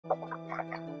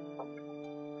back.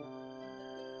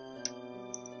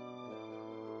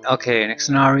 Okay, next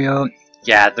scenario.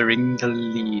 Gathering the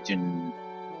Legion.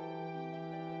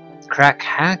 Crack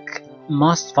Hack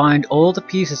must find all the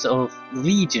pieces of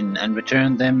Legion and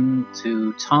return them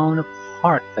to Town of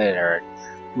Hartford.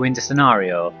 Win the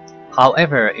scenario.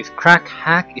 However, if Crack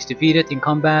Hack is defeated in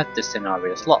combat, the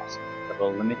scenario is lost.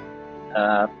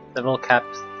 Level cap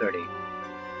 30.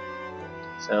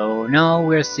 So now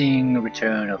we're seeing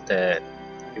return of the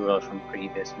heroes from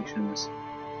previous missions.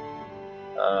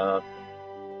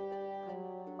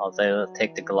 I'll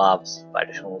take the gloves by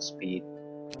additional speed.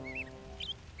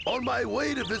 On my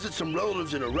way to visit some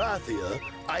relatives in Arathia,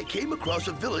 I came across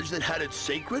a village that had its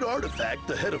sacred artifact,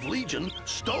 the Head of Legion,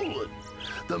 stolen.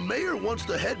 The mayor wants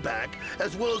the head back,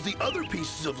 as well as the other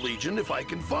pieces of Legion if I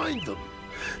can find them.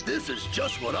 This is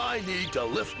just what I need to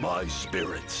lift my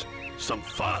spirits. Some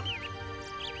fun.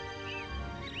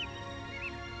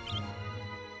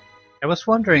 I was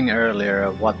wondering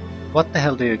earlier, what the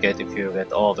hell do you get if you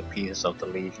get all the pieces of the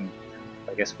Legion?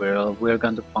 I guess we're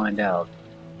going to find out.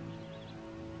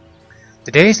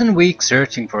 The days and weeks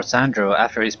searching for Sandro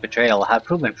after his betrayal have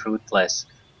proven fruitless.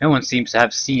 No one seems to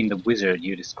have seen the wizard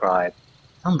you describe.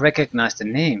 Some recognize the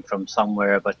name from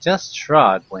somewhere but just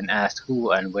shrug when asked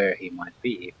who and where he might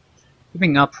be.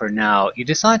 Giving up for now, you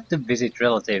decide to visit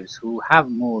relatives who have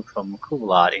moved from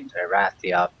Kulat into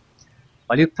Arathia.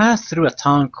 While you pass through a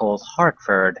town called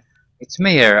Hartford, its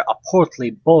mayor, a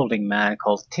portly, balding man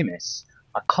called Timis,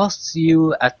 accosts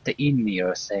you at the inn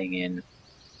you're staying in.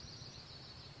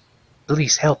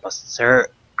 Please help us, Sir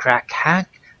Crack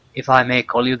Hack, if I may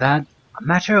call you that. A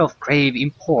matter of grave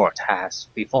import has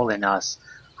befallen us.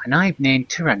 A knight named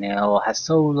Tyrannel has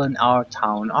stolen our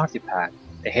town artifact,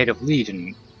 the Head of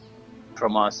Legion,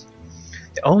 from us.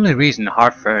 The only reason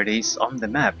Hartford is on the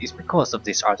map is because of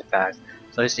this artifact,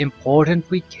 so it's important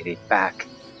we get it back.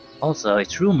 Also,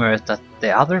 it's rumored that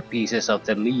the other pieces of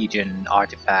the Legion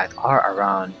artifact are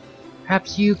around.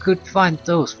 Perhaps you could find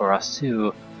those for us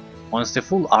too. Once the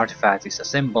full artifact is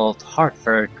assembled,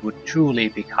 Hartford would truly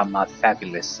become a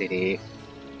fabulous city.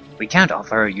 We can't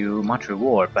offer you much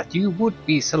reward, but you would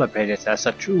be celebrated as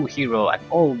a true hero and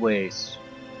always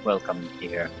welcome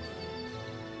here.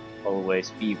 Always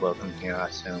be welcome here, I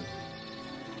assume.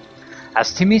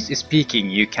 As Timis is speaking,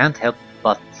 you can't help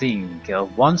but think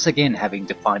of once again having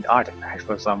to find artifacts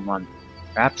for someone.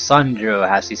 Perhaps Sandro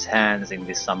has his hands in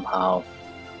this somehow.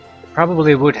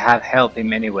 Probably would have helped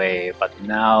him anyway, but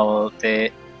now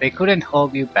they couldn't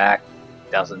hold you back,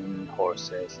 dozen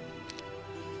horses.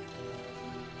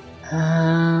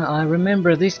 I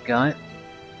remember this guy.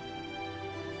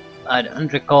 I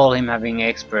don't recall him having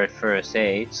expert first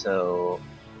aid,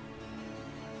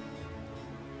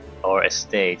 or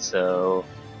estate, so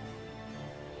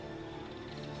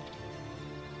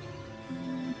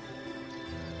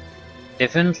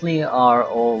definitely our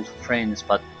old friends,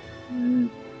 but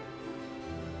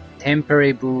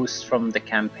temporary boosts from the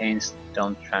campaigns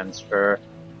don't transfer,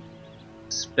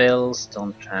 spells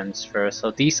don't transfer, so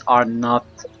these are not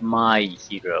my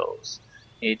heroes.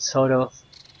 It sort of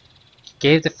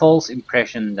gave the false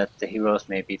impression that the heroes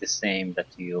may be the same that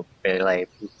you play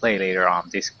later on.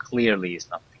 This clearly is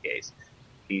not the case.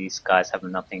 These guys have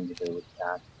nothing to do with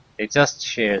that. They just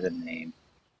share the name,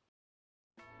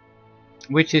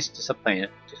 which is disappointing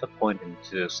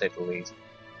to say the least.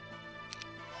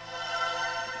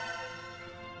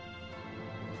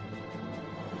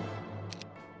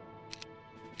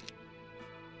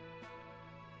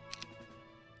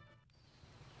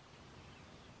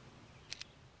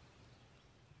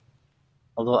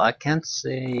 Although I can't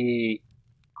say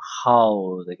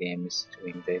how the game is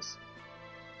doing this.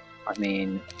 I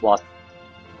mean,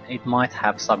 it might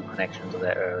have some connection to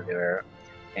the earlier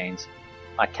games.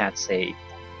 I can't say it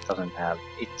doesn't have.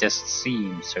 It just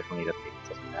seems certainly that it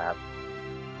doesn't have.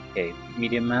 Okay,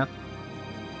 medium map.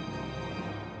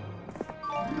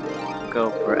 Go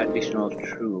for additional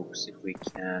troops if we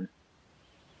can.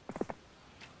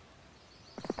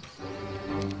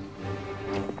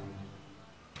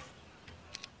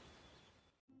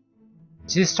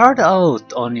 As you start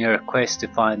out on your quest to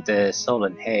find the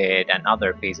stolen head and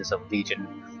other pieces of Legion,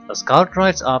 a scout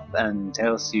rides up and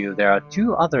tells you there are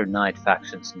two other knight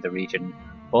factions in the region.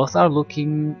 Both are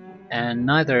looking, and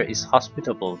neither is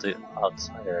hospitable to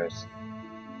outsiders.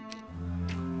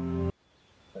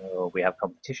 So we have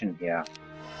competition here.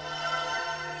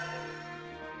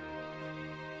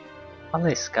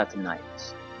 Aliska the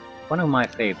Knights, one of my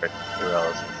favorite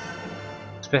heroes.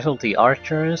 Specialty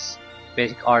archers.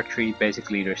 Basic archery,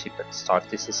 basic leadership at the start.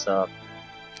 This is a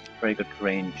very good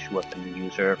range weapon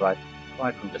user right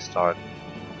from the start.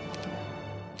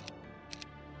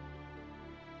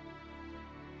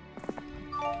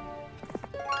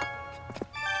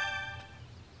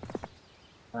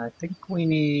 I think we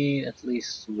need at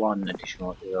least one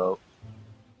additional hero.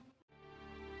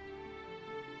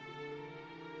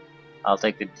 I'll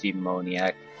take the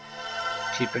demoniac.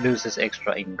 She produces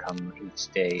extra income each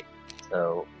day,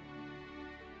 so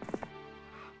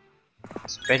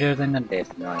it's better than a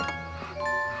death knight.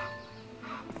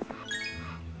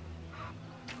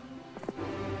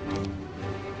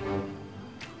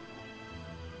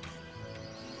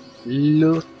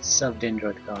 Lots of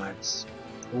dendroid cards.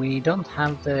 We don't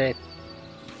have the...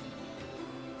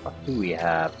 What do we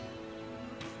have?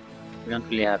 We don't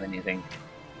really have anything.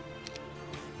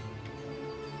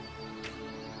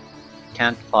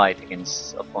 Can't fight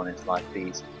against opponents like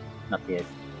these. Not yet.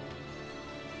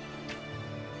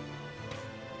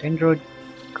 Dendroid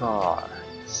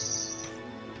cards.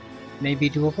 Maybe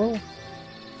doable?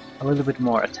 A little bit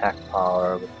more attack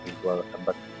power would be welcome,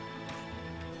 but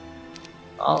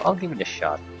I'll give it a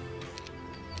shot.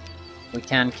 We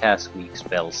can cast weak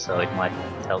spells, so it might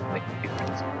help make a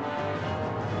difference.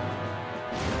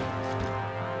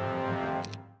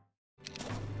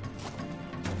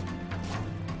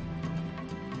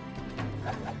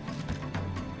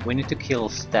 We need to kill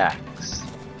stacks.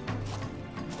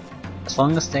 As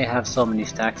long as they have so many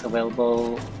stacks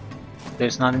available,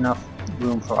 there's not enough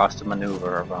room for us to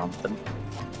maneuver around them.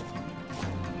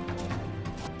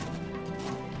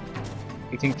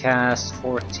 We can cast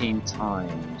 14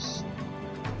 times.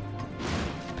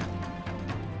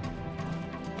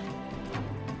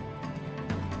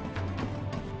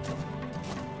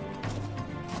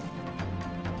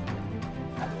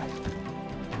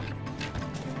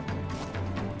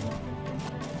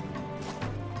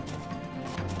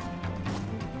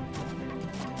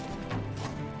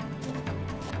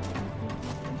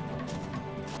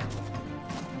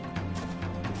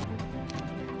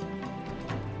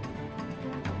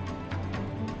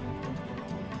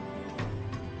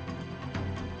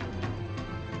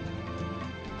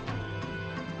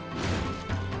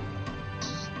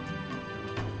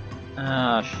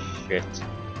 Ah, shit.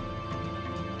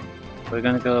 We're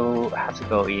gonna have to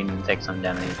go in and take some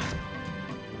damage.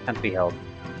 Can't be helped.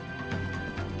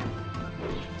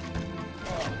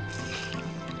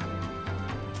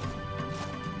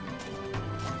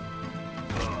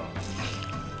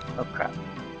 Oh crap.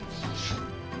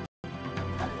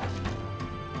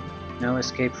 No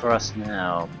escape for us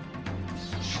now.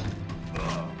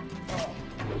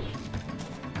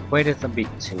 Waited a bit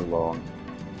too long.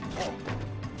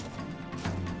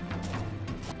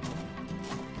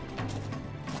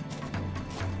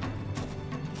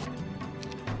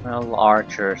 Well,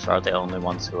 archers are the only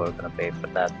ones who are gonna pay for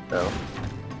that, though.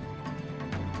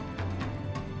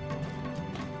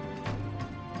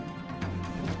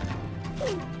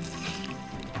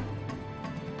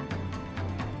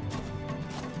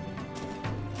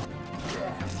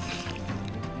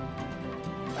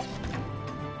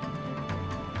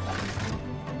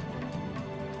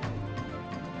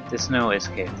 There's no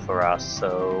escape for us,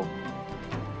 so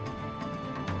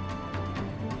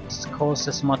let's cause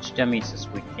as much damage as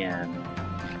we can.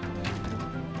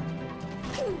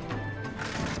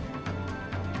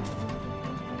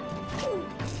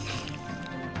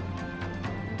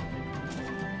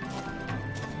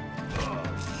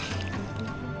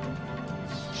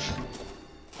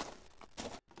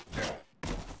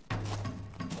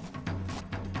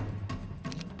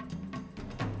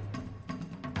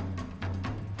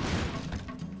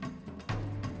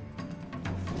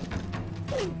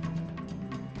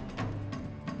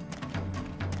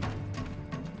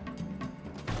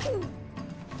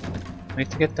 We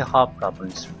need to get the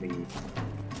hobgoblins free.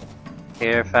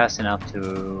 They're fast enough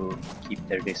to keep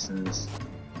their distance.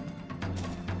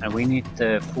 And we need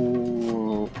the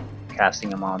full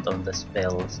casting amount on the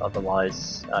spells,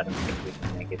 otherwise I don't think we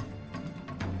can make it.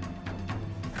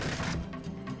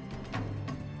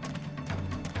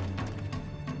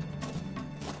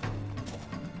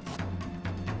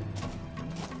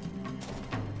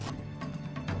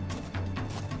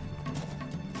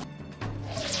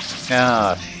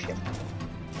 Ah, shit.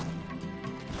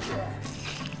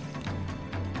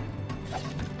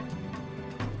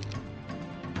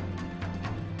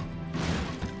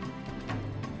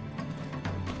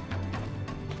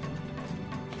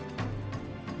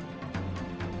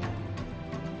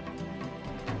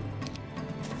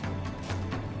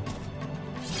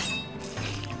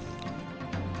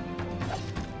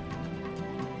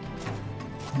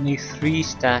 Only 3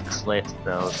 stacks left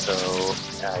though, so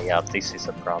yeah, this is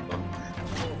a problem.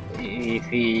 If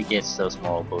he gets those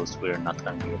small boosts, we're not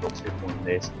gonna be able to win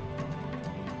this.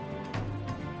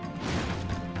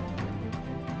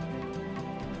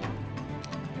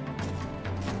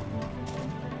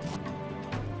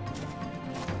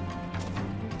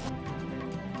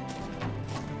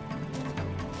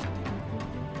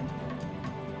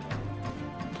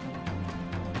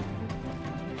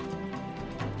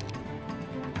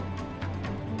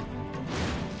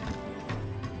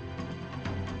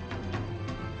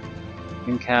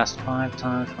 You can cast 5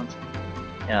 times.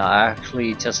 Yeah, I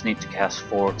actually just need to cast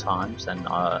 4 times, and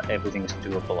everything is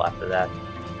doable after that.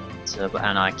 So,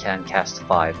 and I can cast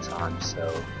 5 times,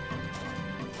 so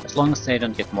as long as they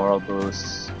don't get moral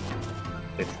boosts,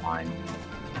 we're fine.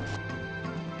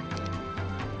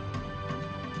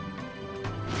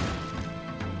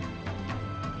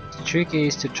 The trick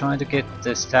is to try to get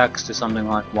the stacks to something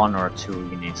like 1 or 2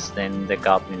 units, then the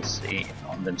goblins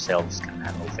on themselves can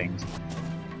handle things.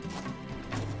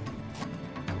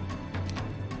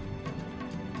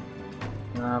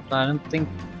 But I don't think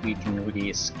we can really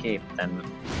escape them.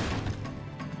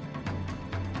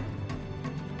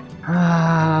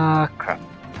 Ah, crap.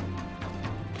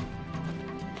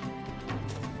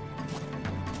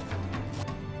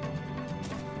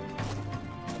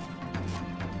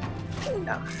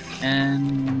 Yeah.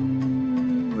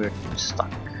 And we're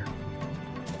stuck.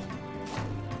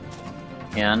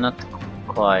 Yeah, not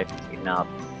quite enough.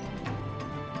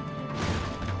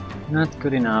 Not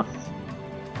good enough.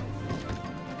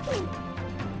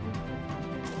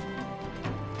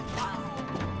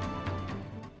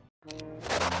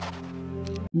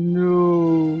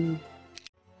 No.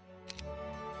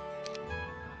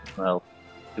 Well,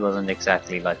 it wasn't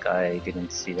exactly like I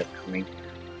didn't see that coming.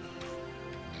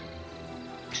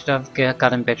 Should have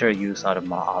gotten better use out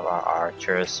of our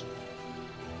archers.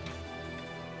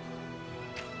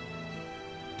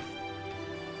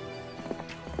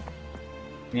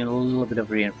 Need a little bit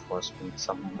of reinforcement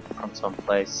from some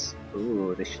place.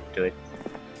 Ooh, this should do it.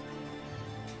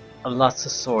 Lots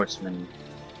of swordsmen.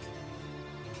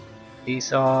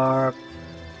 These are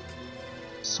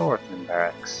swordsman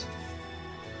barracks.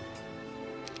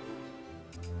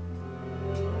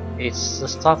 It's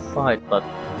a tough fight, but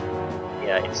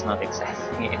yeah, it's not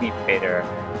exactly any better.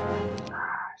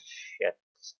 Ah, shit.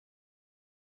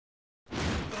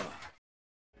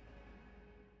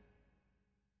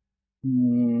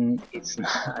 It's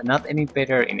not any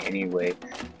better in any way.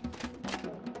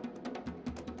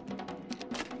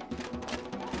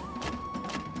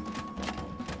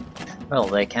 Well,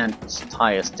 they can't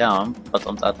tie us down, but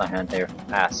on the other hand, they're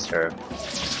faster.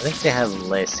 I think they have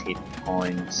less hit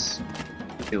points,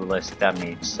 do less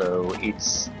damage, so it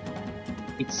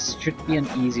should be an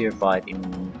easier fight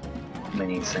in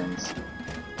many sense.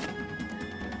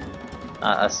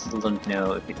 I still don't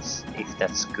know if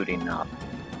that's good enough.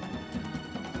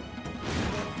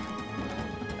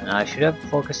 And I should have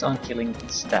focused on killing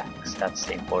stacks. That's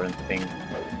the important thing.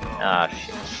 Ah,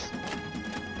 shit.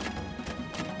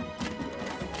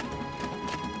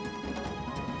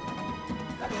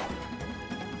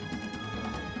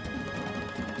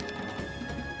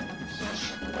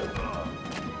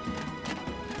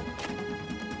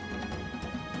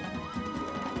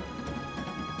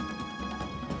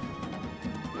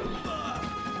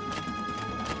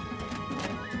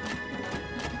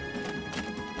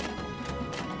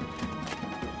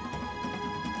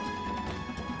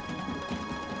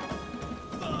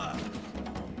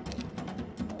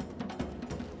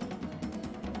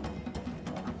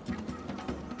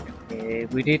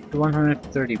 We did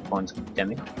 130 points of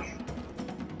damage.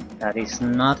 That is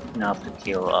not enough to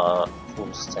kill a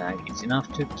full stack, it's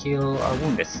enough to kill a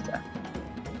wounded stack.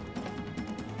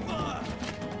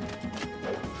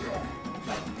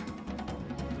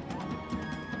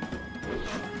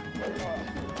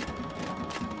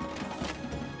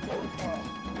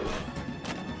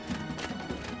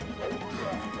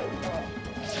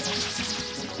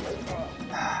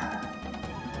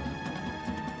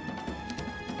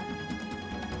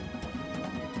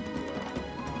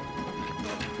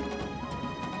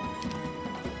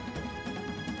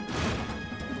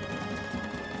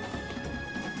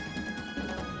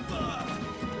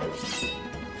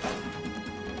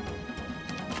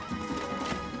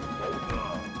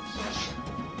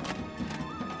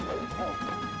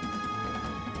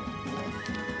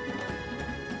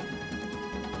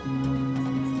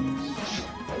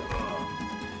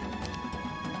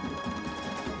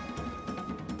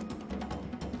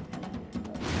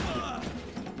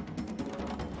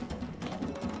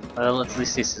 Well, at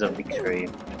least this is a victory.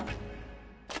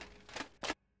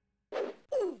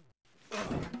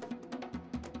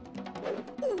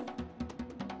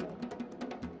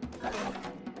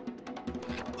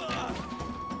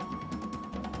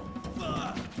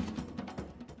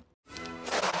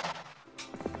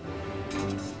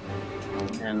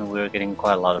 And we're getting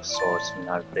quite a lot of swordsmen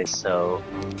out of this, so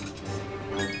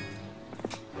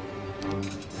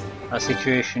our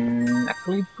situation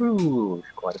actually improved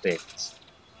quite a bit.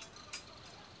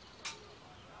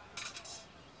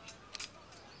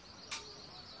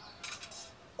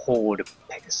 Horde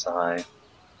Pegasi.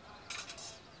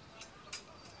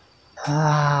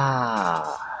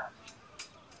 Ah,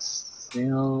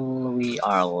 still we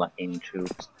are lacking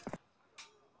troops.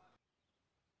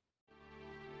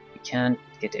 We can't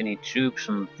get any troops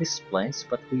from this place,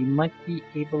 but we might be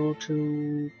able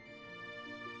to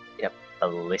get a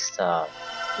ballista,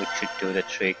 which should do the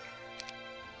trick.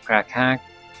 Crack hack,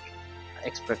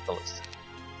 expert ballista.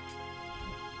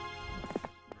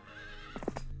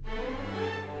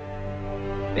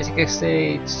 Basic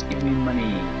estates, give me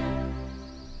money.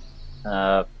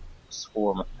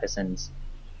 Swarm of peasants.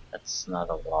 That's not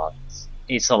a lot.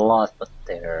 It's a lot, but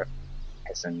they're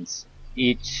peasants.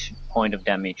 Each point of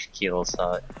damage kills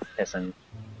a peasant.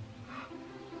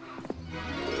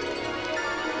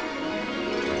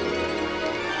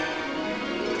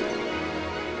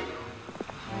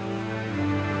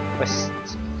 Quest.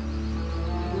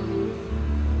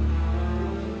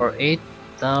 For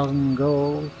 8,000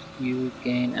 gold, you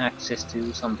gain access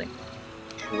to something.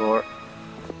 Sure.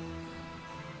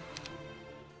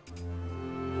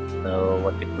 So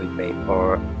what did we pay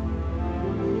for?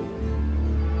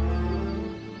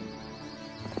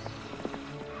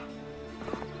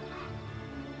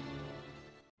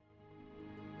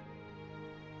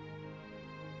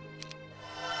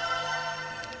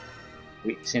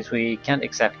 Since we can't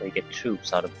exactly get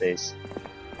troops out of this,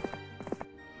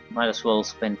 might as well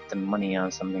spend the money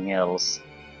on something else.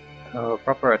 Oh,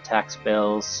 proper attack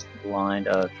spells, blind,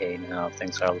 okay, now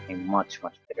things are looking much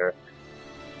better.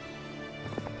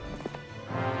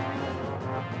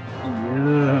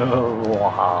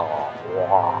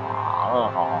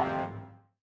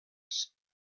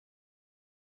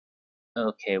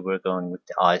 Okay, we're going with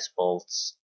the ice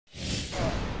bolts.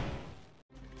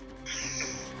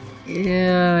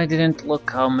 Yeah, I didn't look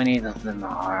how many of them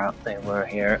they were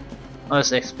here. I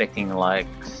was expecting like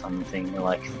something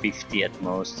like 50 at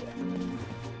most, and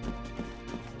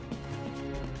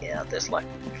yeah, there's like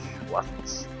what,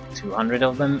 200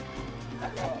 of them.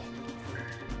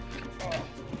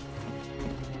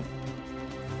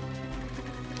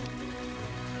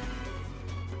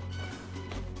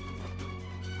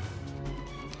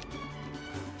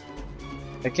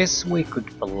 I guess we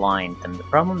could blind them. The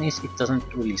problem is it doesn't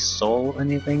really solve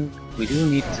anything. We do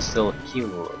need to still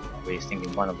kill at least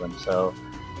thinking one of them, so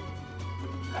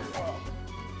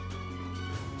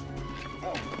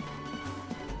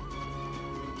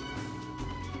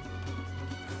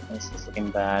this is looking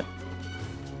bad.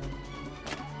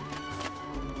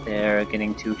 They're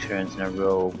getting 2 turns in a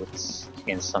row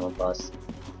against some of us.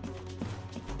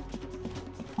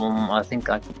 I think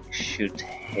I should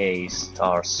haste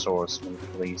our swordsman,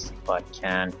 please, if I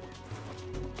can.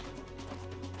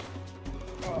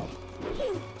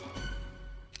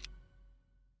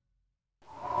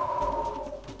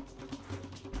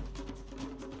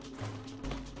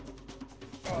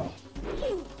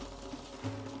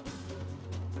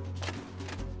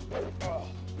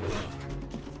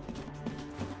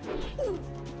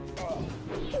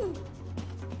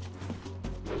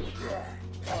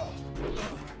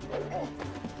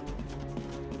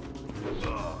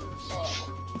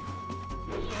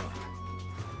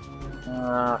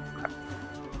 Crap.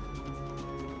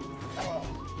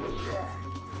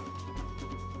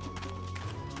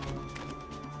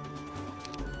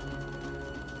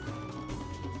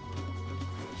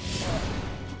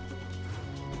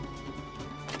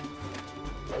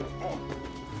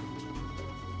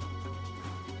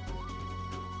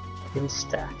 Kill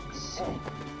stacks.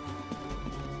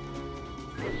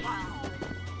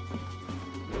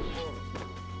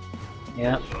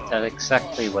 Yeah, that's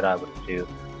exactly what I would do.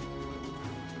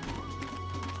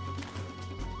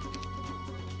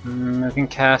 I can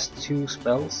cast 2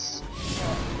 spells.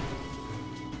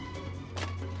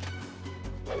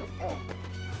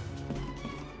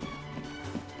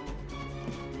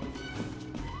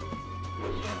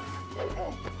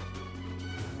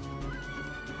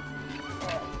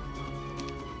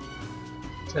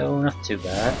 So not too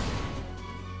bad.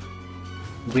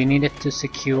 We needed to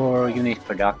secure unit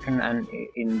production, and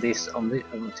in this on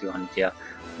 200, yeah,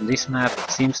 on this map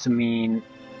it seems to mean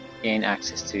gain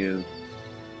access to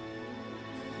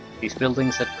these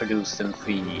buildings that produce them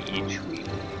free each week.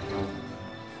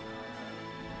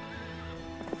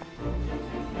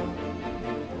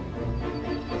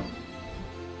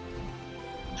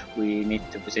 We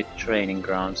need to visit training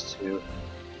grounds too.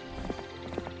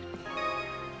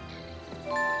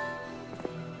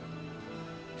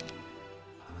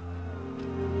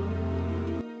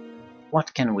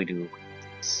 What can we do?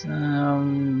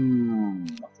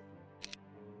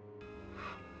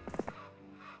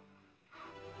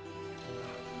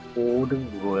 Horde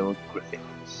of Royal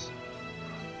Griffins.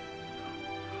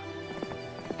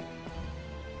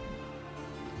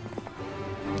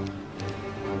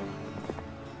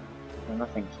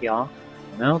 think, yeah.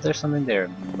 No, there's something there.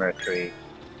 Mercury.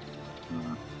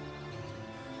 Hmm.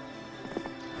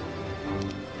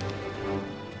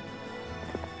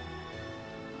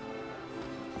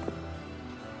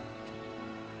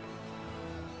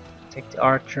 Take the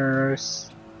archers.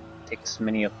 Take as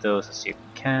many of those as you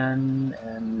can,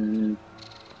 and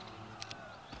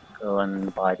go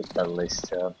and buy the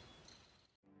ballista.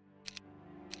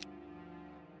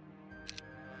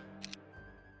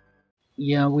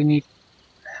 Yeah, we need.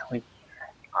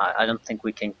 I don't think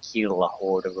we can kill a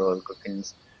horde of royal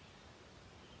griffins,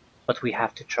 but we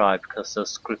have to try because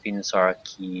those griffins are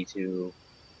key to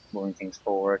moving things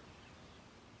forward.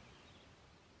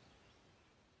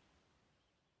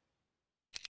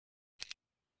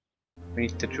 We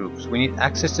need the troops. We need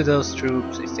access to those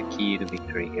troops is the key to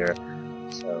victory here.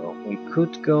 So we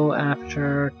could go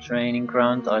after training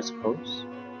ground, I suppose.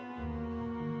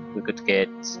 We could get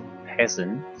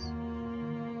peasants.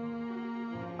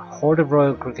 A horde of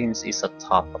royal griffins is a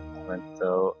tough opponent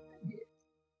though.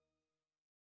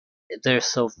 They're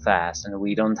so fast and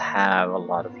we don't have a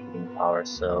lot of healing power,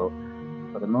 so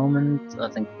for the moment I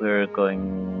think we're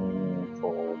going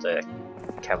for the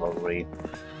cavalry.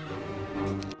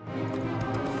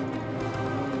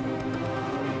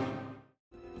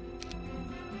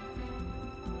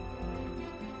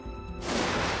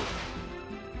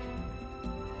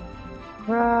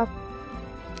 Crap!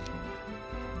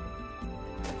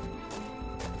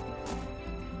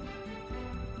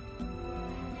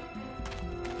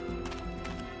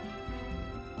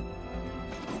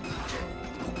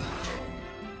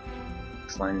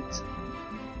 Excellent.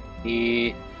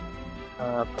 He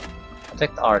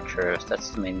protect archers,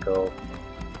 that's the main goal.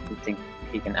 You think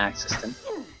he can access them?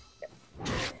 Yeah.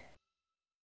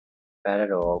 Bad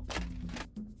at all.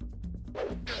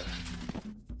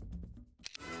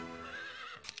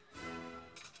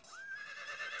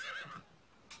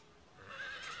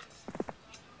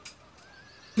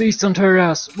 Please don't hurt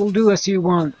us, we'll do as you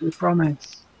want, we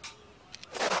promise.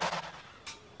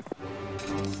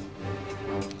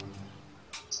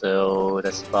 So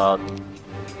that's about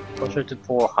closer to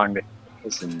 400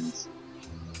 peasants.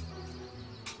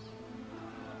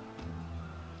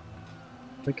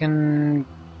 We can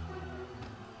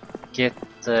get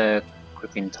the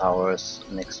Griffin Towers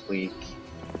next week.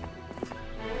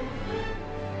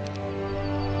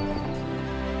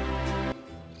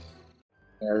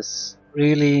 There's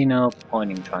really no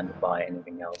point in trying to buy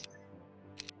anything else.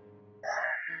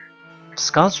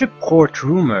 Scouts report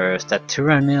rumors that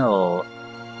Tyrannel,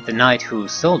 the knight who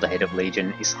stole the head of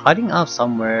Legion, is hiding out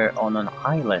somewhere on an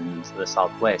island to the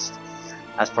southwest.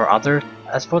 As for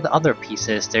the other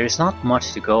pieces, there is not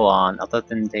much to go on other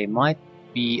than they might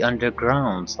be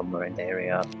underground somewhere in the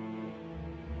area.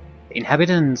 The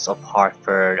inhabitants of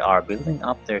Hartford are building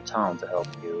up their town to help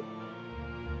you.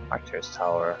 Archer's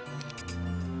Tower.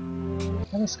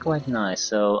 That is quite nice,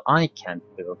 so I can't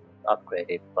upgrade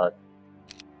it, but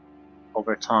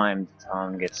over time the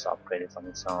town gets upgraded on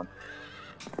its own.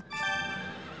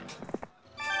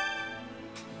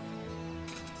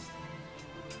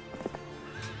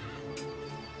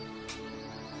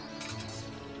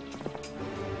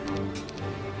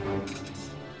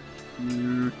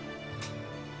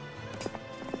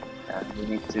 And we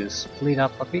need to split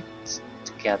up a bit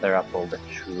to gather up all the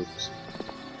troops.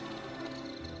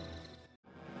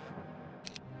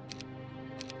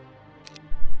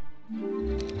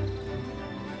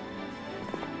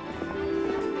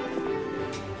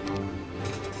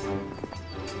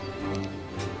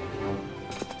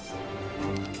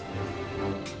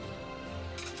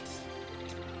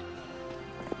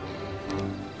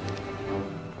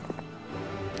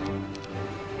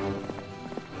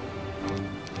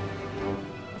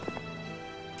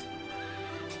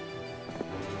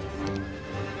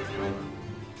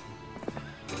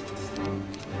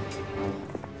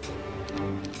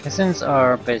 Peasants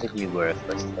are basically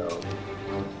worthless though.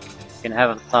 You can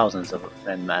have thousands of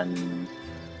them and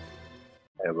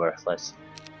they're worthless.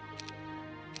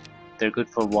 They're good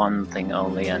for one thing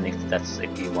only, and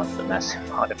if you want the massive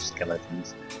amount of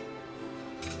skeletons.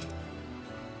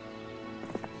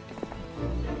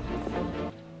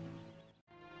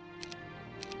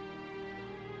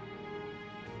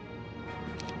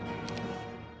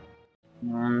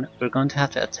 We're going to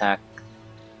have to attack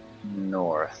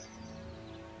north.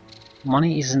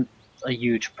 Money isn't a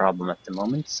huge problem at the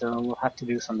moment, so we'll have to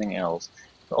do something else.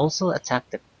 We'll also attack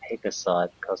the Pegasi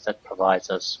because that provides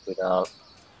us with a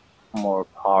more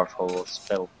powerful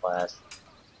spell class,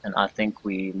 and I think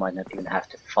we might not even have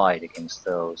to fight against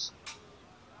those.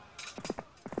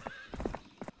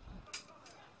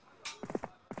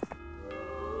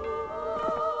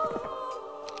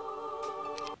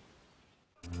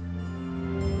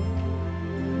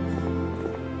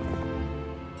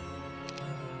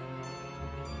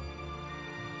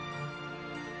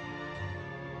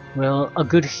 Well, a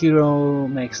good hero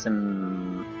makes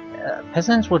them...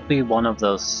 peasants would be one of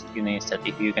those units that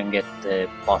if you can get the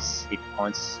plus hit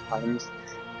points items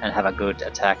and have a good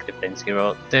attack defense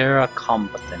hero, they're a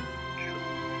competent.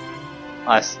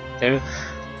 As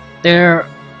they're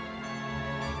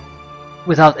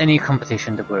without any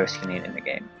competition the worst unit in the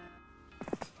game.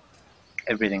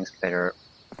 Everything's better,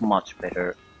 much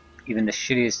better. Even the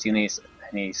shittiest units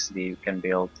any city can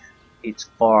build, it's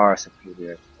far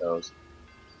superior to those.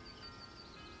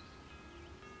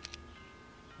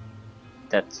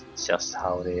 That's just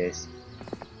how it is.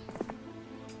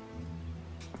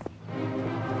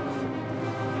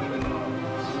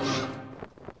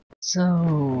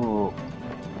 So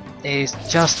they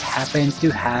just happened to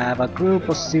have a group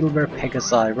of silver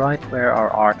Pegasi right where our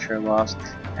archer was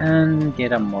and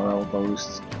get a moral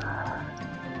boost.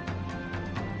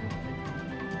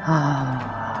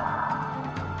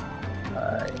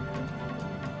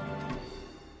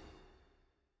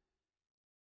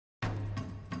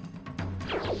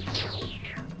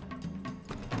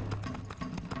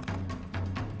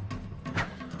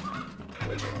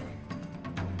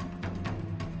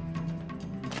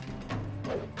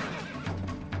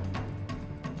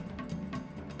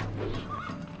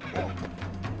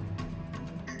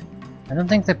 I don't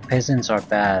think the peasants are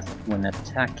bad when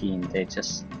attacking, they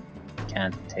just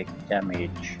can't take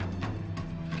damage.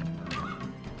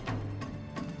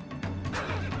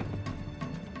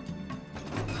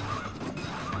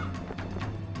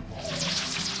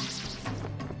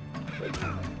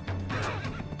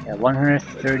 Yeah,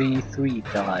 133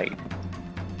 died.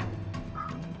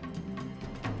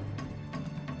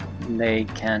 They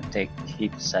can't take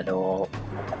hits at all.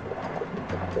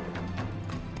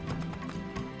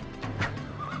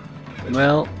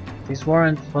 Well, this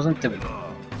wasn't the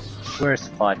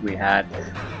worst fight we had,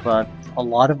 but a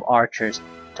lot of archers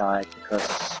died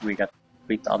because we got a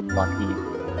bit unlucky.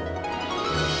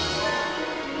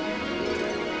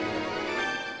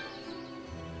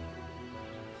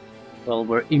 Well,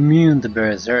 we're immune to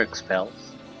berserk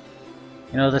spells.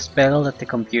 You know, the spell that the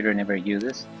computer never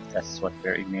uses? That's what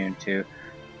we're immune to.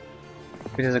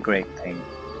 Which is a great thing.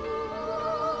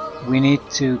 We need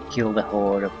to kill the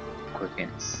horde of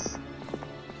griffins.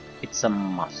 It's a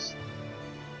must.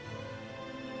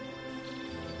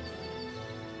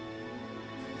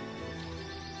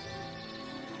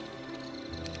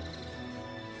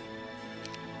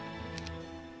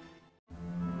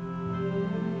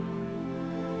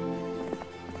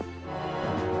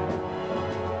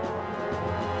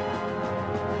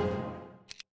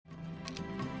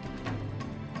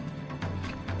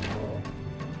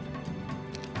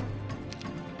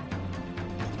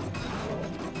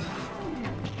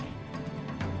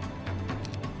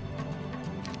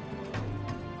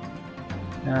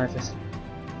 Just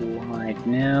blind.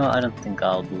 No, I don't think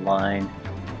I'll blind.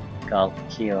 I'll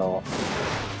kill.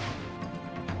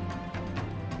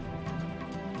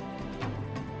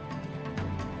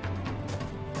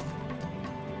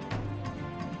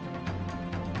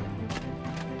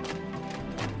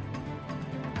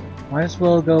 Might as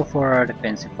well go for our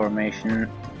defensive formation.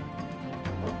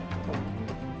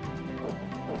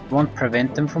 Won't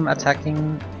prevent them from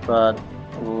attacking, but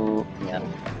yeah.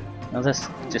 I'll just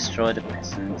destroy the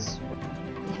peasants.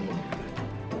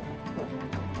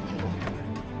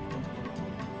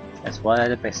 That's why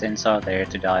the peasants are there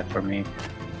to die for me.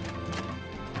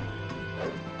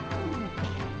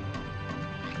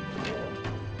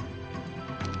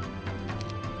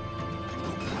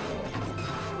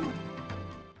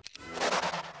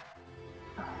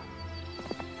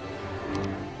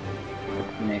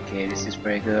 Okay, this is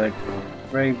very good.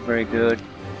 Very good.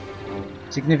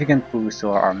 Significant boost to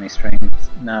our army strength.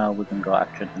 Now we can go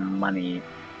after the money.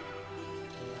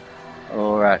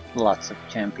 Alright, lots of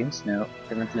champions. No,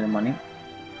 definitely the money.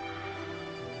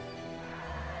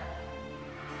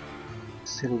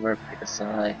 Silver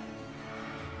Pegasi.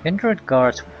 Android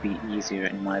guards would be easier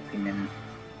in my opinion.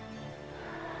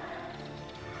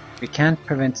 We can't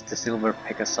prevent the silver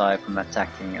Pegasi from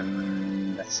attacking,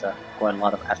 and that's quite a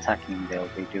lot of attacking they'll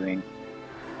be doing.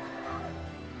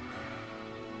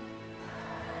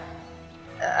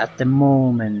 At the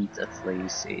moment, at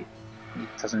least, it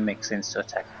doesn't make sense to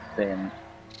attack them.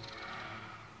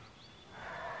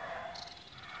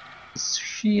 This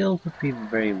shield would be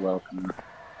very welcome.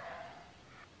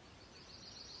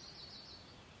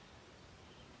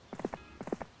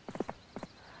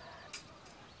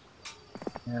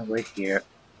 Yeah, we're here.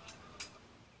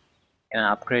 Can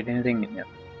I upgrade anything? No.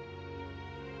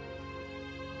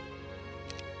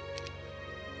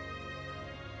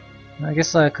 I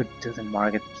guess I could do the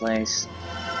marketplace.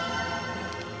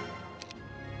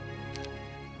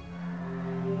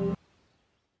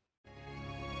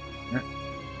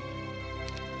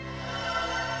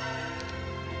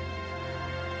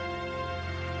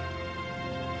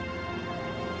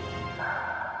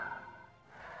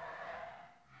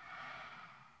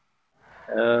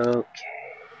 Okay.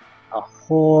 A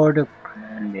horde of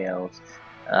Grandiels.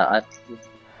 I'd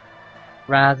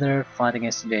rather fight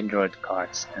against the Android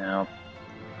cards now.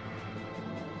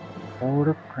 Horde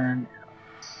of Grandiels.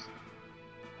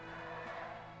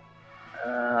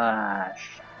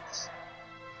 Shit.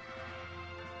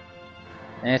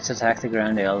 Let's attack the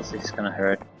Grandiels. It's gonna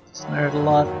hurt. It's gonna hurt a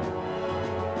lot.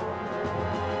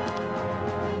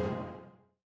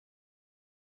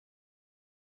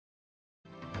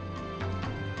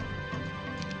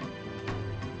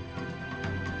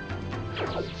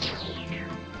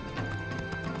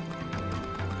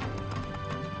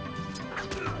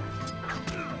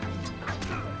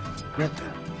 Yep.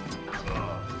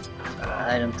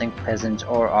 I don't think peasants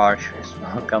or archers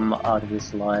will come out of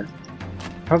this alive.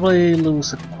 Probably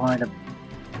lose quite a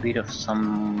bit of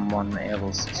someone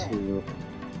else too.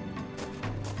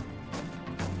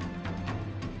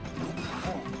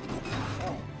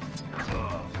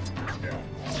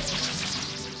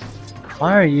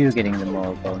 Why are you getting the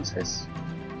moral bonuses?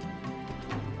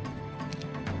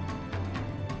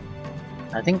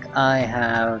 I think I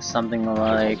have something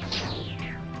like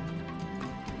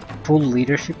full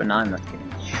leadership and I'm not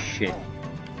getting shit.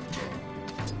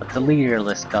 But the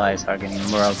leaderless guys are getting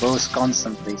moral bonus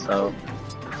constantly, so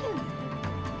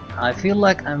I feel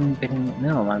like I'm getting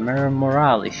no, my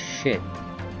morale is shit.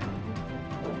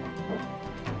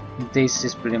 This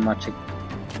is pretty much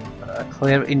a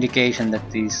clear indication that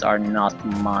these are not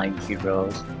my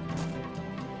heroes.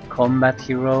 Combat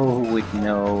hero with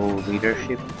no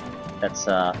leadership, that's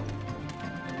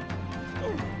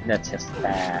just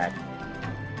bad.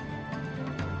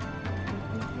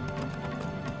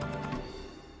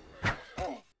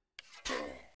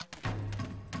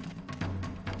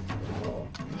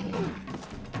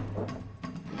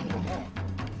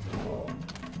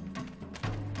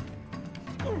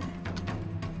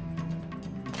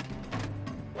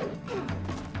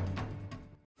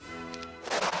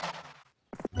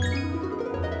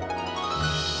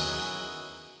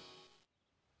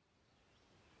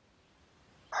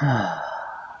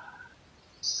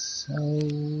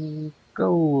 So,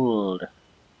 gold.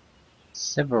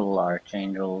 Several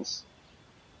archangels.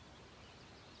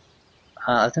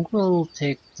 I think we'll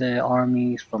take the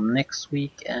armies from next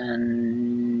week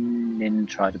and then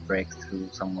try to break through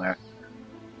somewhere.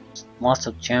 Lots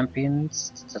of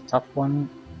champions, it's a tough one,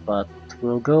 but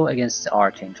we'll go against the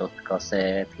archangels because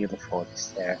the Peel Fort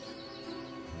is there.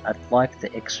 I'd like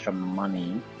the extra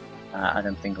money. I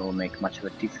don't think it will make much of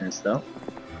a difference though.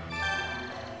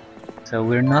 So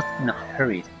we're not in a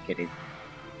hurry to get it.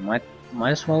 Might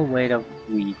as well wait a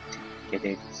week to get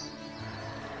it.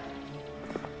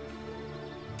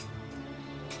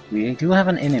 We do have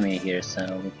an enemy here,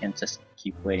 so we can't just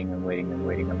keep waiting and waiting and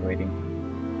waiting and waiting.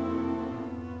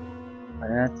 But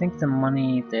I think the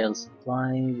money they'll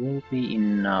supply will be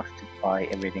enough to buy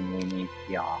everything we need.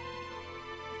 Yeah.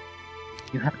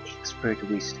 You have expert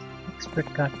wisdom.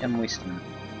 Expert goddamn wisdom.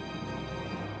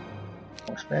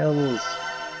 More spells.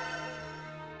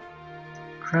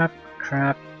 Crap,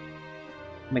 crap.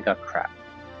 Mega crap.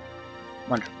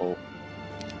 Wonderful.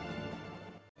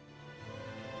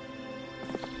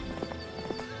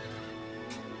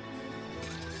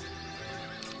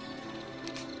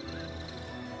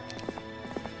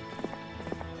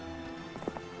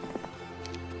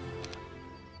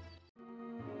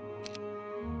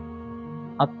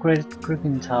 Upgraded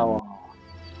Griffin Tower.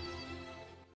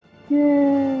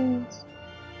 Yes!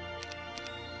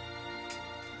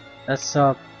 That's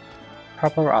a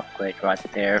proper upgrade right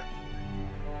there.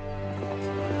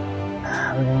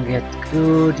 We will get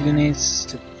good units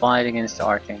to fight against the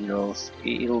archangels.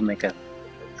 It'll make a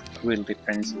real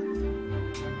difference.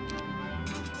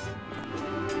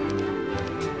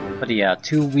 But yeah,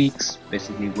 2 weeks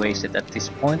basically wasted at this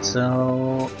point,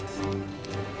 so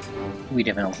we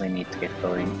definitely need to get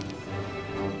going.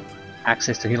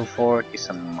 Access to Hill Fort is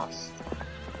a must.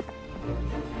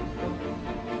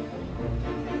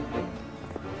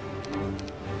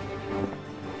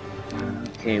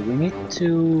 Okay, we need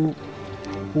to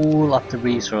pool up the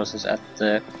resources at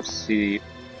the city.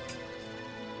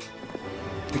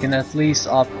 We can at least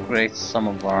upgrade some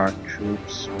of our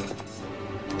troops.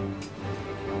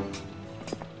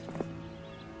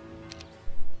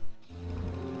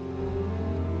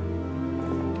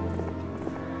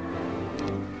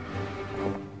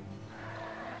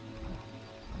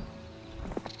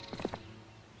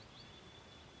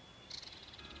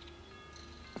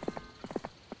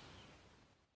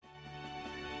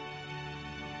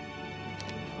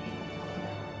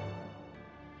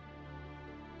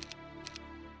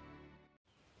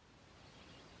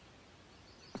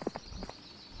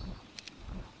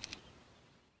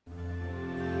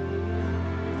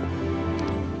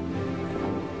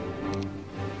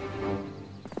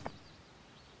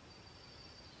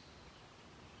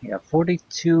 Yeah,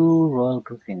 42 Royal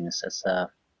Griffins.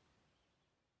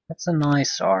 That's a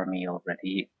nice army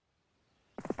already.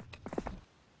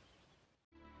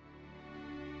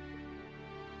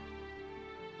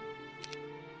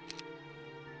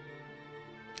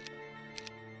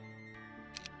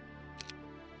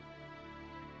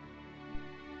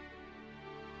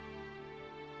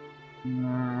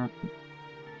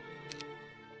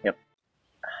 Yep.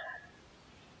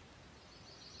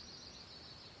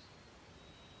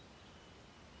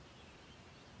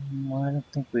 I don't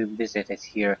think we visited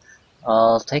here.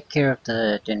 I'll take care of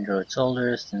the Dendroid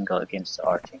soldiers, then go against the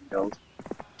Archangels.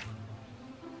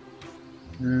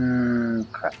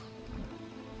 Crap.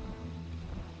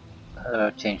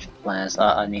 Change of plans.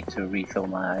 I need to refill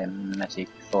my magic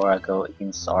before I go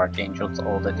against the Archangels,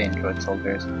 all the Dendroid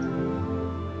soldiers.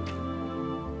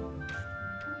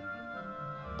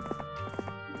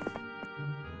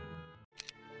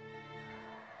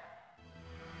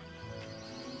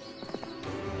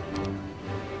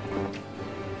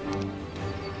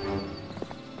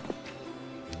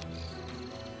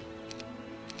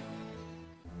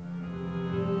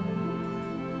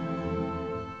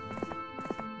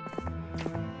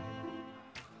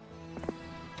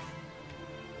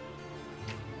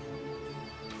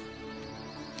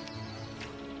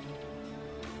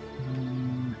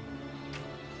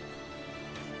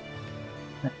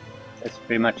 That's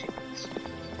pretty much it.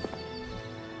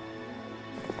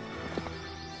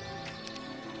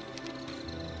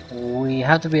 We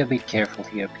have to be a bit careful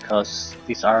here because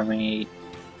this army,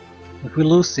 if we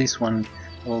lose this one,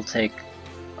 it will take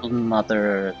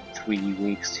another 3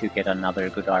 weeks to get another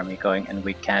good army going, and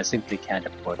we simply can't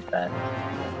afford that.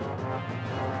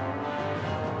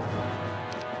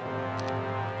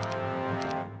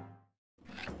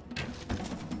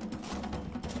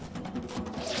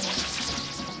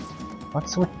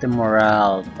 What's with the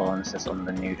morale bonuses on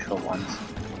the neutral ones?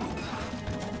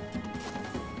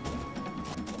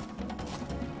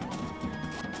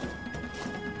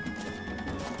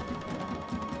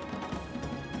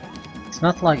 It's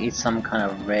not like it's some kind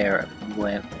of rare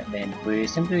event, we're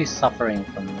simply suffering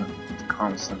from it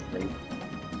constantly.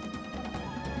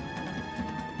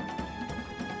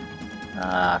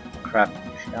 Crap,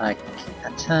 should I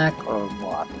attack or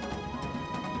what?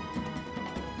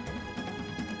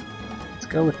 Let's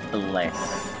go with the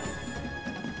left.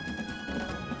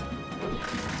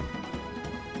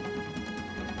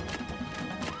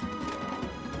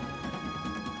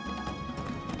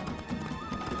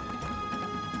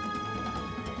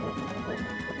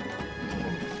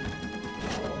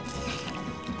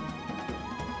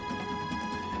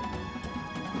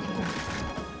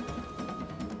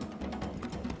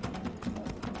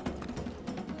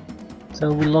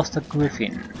 So we lost a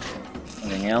griffin.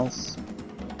 Anything else?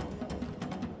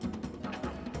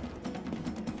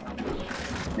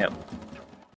 No.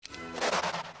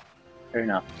 Fair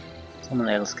enough. Someone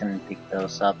else can pick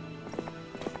those up.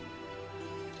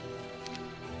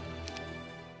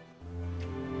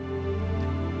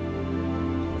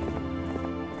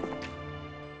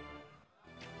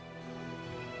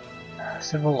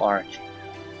 Several archers.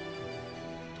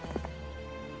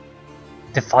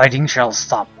 The fighting shall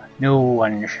stop. No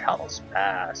one shall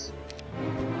pass.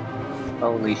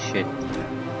 Holy shit.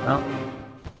 Well,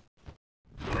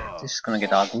 this is gonna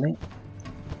get ugly.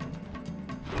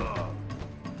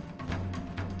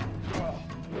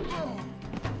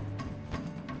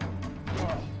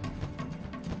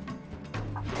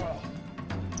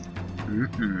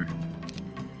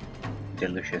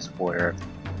 Delicious water.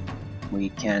 We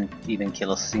can't even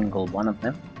kill a single one of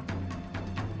them.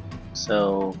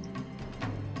 So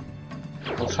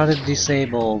we'll try to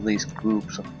disable these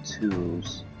groups of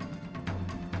twos.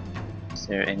 Is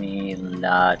there any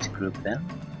large group then?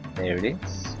 There it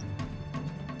is.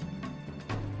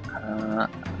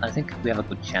 I think we have a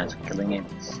good chance of killing it.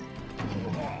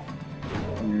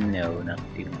 No, not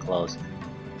even close.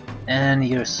 And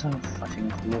you're so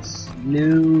fucking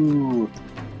slow.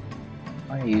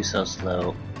 Why are you so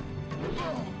slow?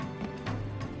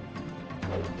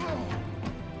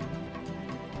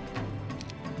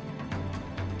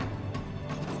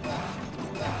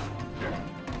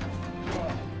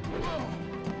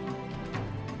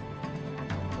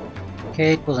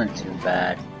 Okay, it wasn't too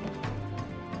bad.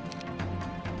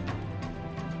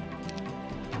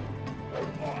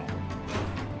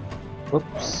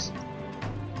 Whoops.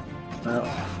 Well,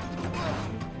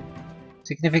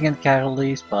 significant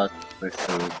casualties, but we're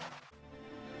through.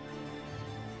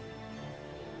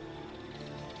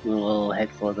 We will head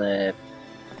for the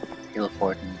hill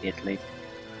fort immediately.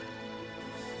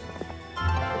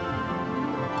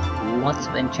 Lots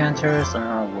of enchanters on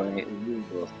our way.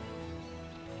 Ooh.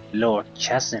 Lord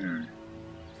Chasm.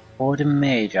 For the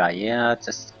Magi, yeah,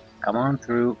 just come on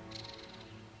through.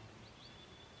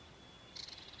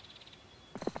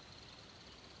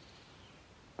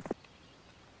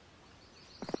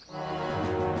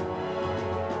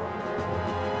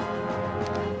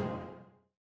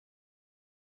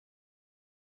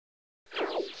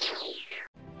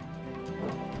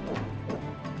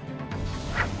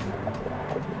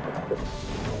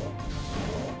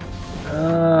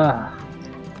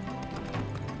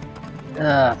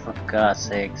 For God's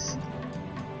sakes.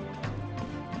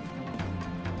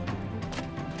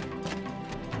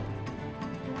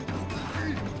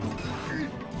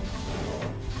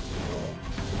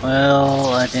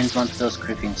 Well, I didn't want those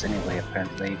griffins anyway,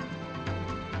 apparently.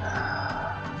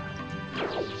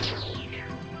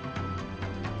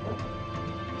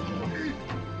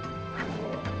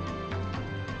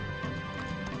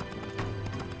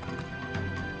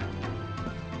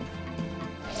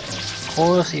 Of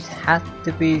course, it had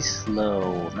to be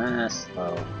slow,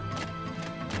 slow.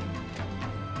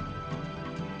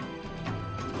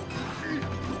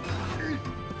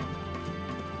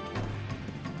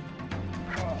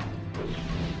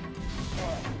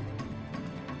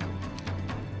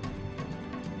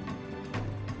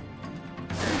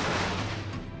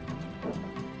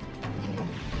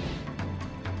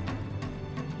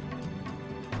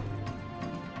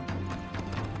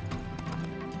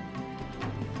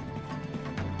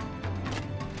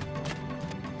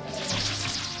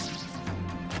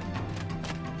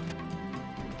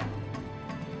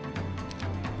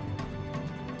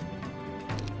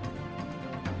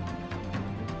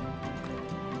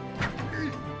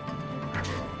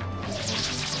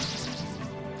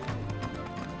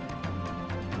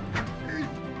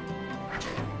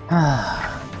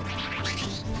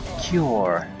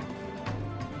 Cure.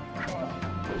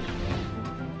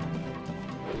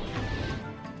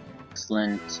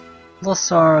 Excellent.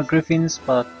 Those are griffins,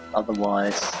 but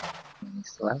otherwise we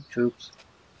still have troops.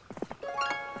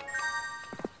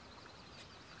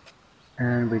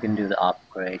 And we can do the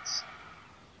upgrades.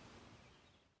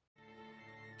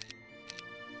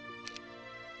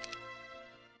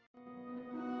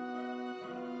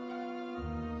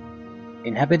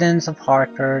 Inhabitants of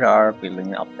Hartford are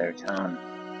building up their town.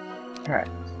 Alright.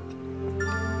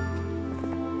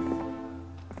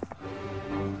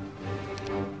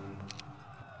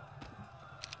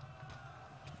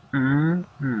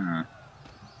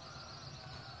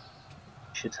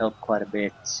 Should help quite a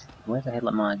bit. Where the hell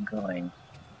am I going?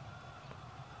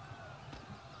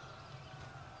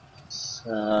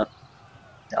 So,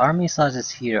 the army sizes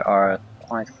here are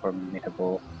quite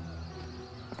formidable.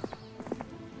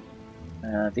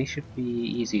 They should be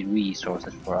easy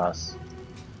resources for us.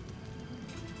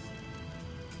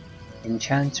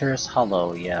 Enchanter's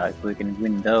Hollow, yeah, if we can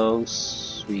win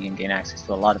those, we can gain access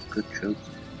to a lot of good troops.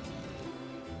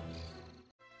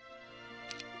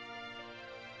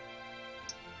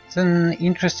 It's an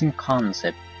interesting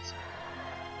concept.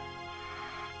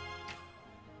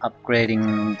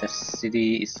 Upgrading the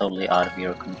city is totally out of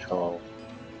your control.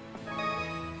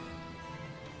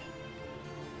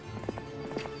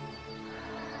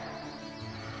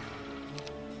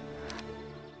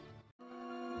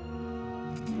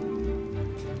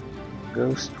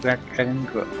 Ghost Red Dragon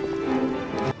Grove.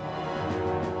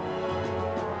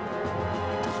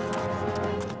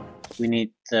 We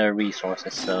need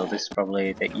resources, so this is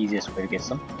probably the easiest way to get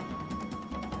some.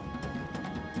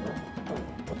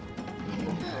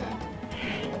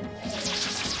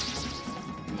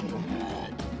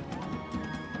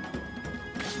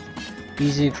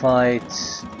 Easy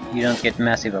fights, you don't get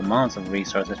massive amounts of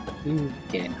resources, but you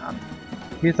get enough.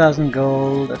 Few thousand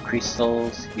gold,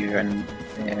 crystals here and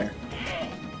there.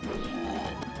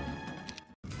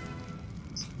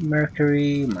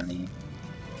 Mercury, money.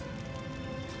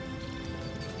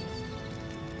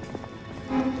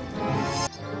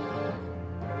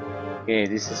 Okay,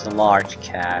 this is a large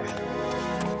cache.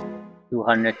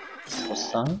 200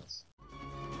 croissants.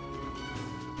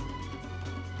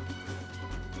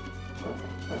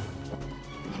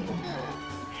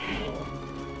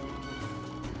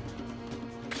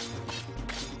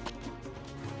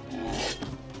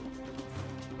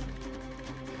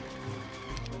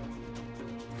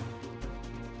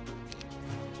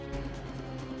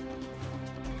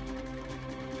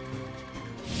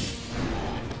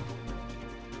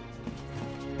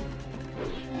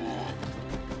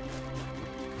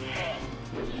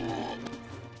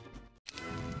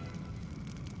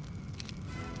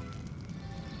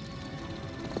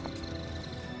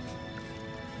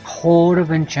 Horde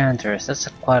of enchanters. That's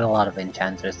quite a lot of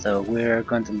enchanters, so we're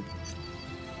going to...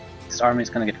 This army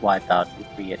is going to get wiped out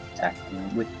if be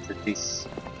attacking with this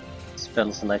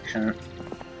spell selection.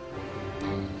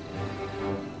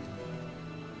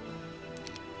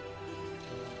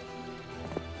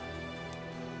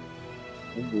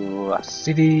 Ooh, a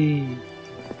city!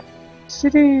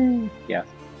 City! Yeah.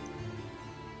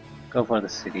 Go for the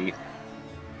city.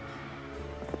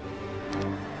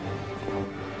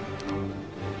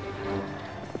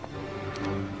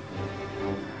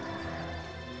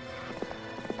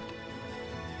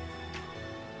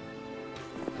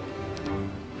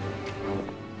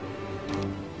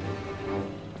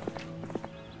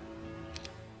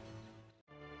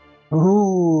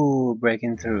 Ooh,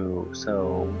 breaking through.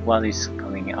 So what is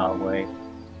coming our way?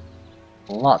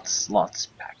 Lots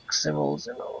back. Several.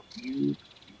 You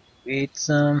it's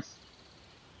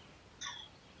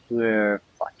we're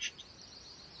fudged.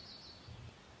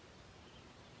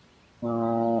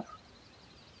 Well,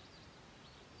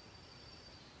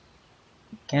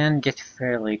 we can get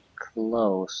fairly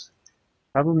close.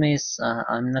 Problem is,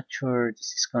 I'm not sure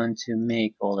this is going to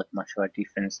make all that much of a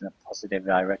difference in a positive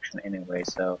direction anyway,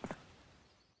 so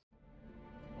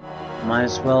might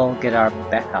as well get our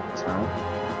backups now.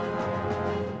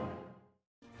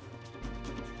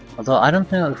 Although I don't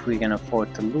know if we can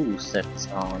afford to lose that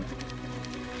zone.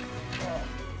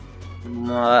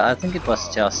 I think it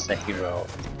was just a hero.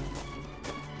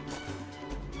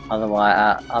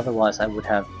 Otherwise I would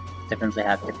have definitely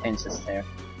have defenses there.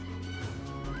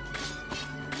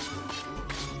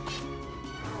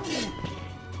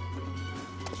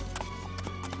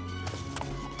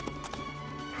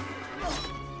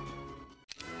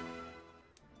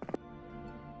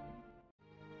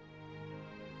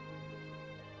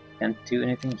 Can't do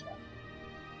anything yet.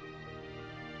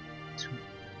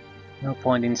 No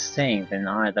point in staying then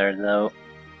either, though.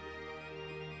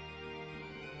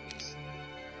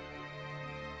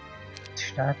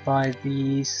 Should I buy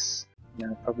these?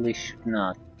 No, probably should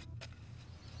not.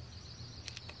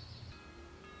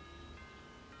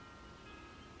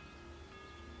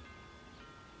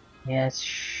 Yes,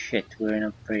 shit, we're in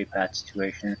a pretty bad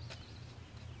situation.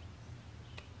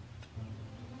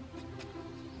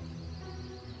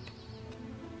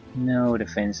 No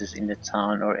defenses in the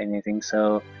town or anything,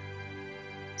 so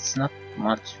it's not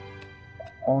much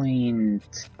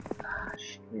point.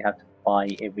 Shit, we have to buy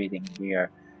everything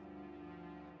here.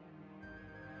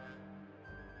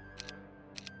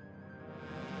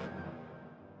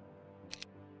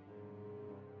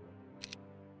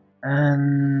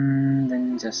 And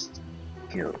then just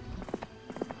go.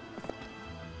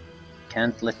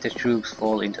 Can't let the troops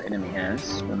fall into enemy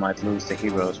hands. We might lose the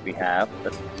heroes we have,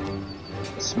 but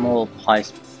a small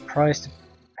price to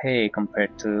pay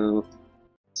compared to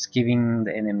giving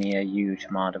the enemy a huge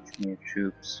amount of new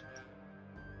troops.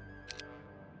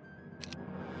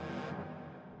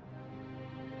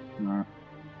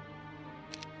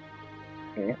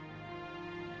 Okay.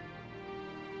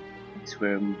 Guess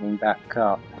we're moving back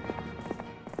up.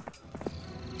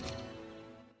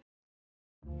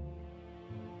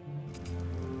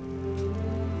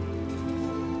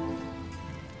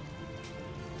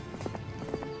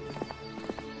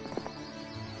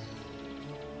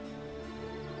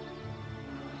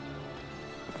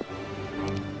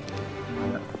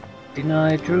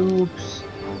 Deny troops.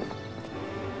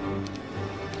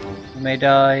 You may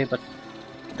die, but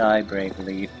die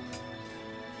bravely.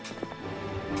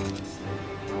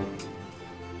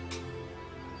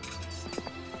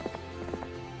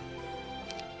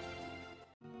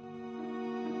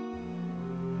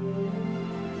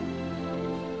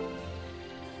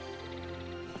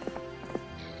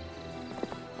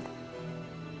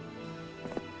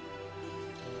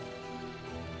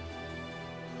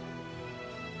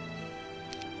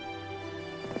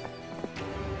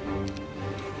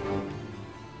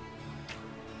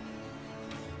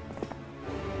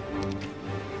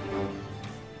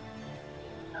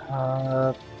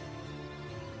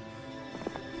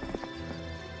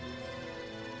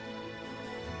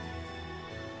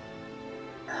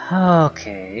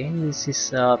 Okay, this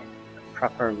is a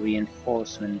proper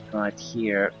reinforcement right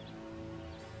here.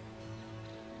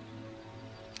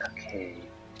 Okay.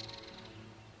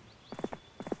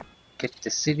 Get the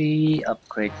city,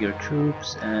 upgrade your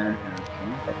troops, and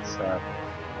okay, let's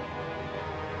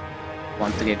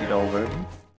want to get it over as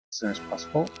soon as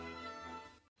possible.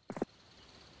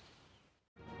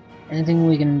 Anything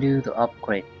we can do to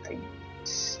upgrade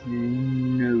things?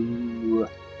 No.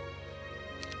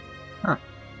 Huh.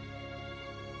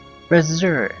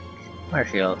 Berserk!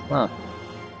 Martial, well,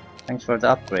 thanks for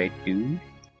the upgrade, dude.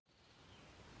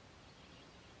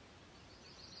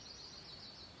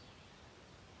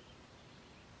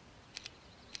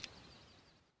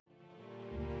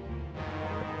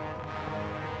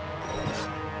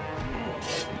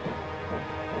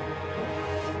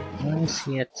 Why is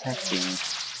he attacking?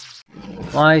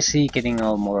 Why is he getting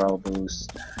all morale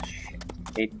boost? Shit,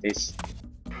 hate this.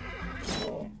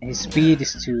 His speed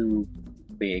is too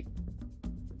big.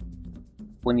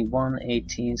 21,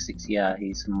 18, 6, yeah,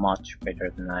 he's much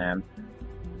better than I am.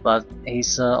 But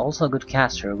he's also a good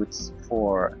caster with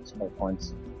 4 spell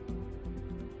points.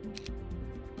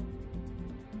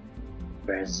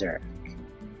 Berserk.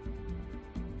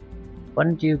 Why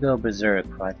don't you go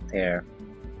Berserk right there?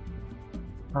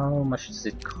 How much does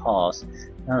it cost?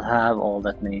 I don't have all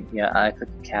that many. Yeah, I could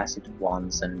cast it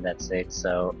once and that's it.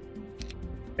 So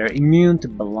they're immune to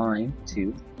Blind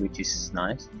too, which is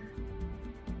nice.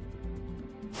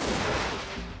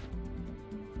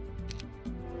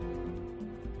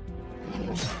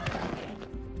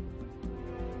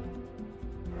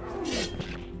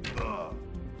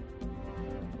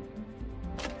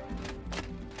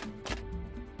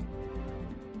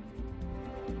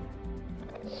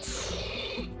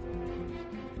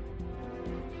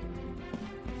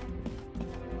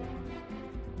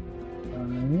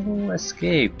 We'll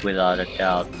escape without a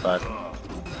doubt, but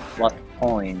what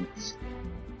point?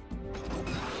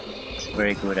 It's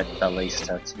very good at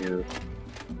Ballista too.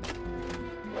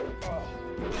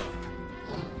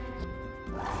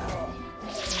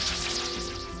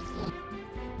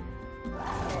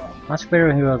 Much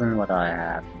better hero than what I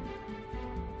have.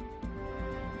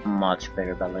 Much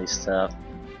better Ballista.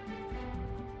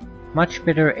 Much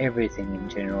better everything in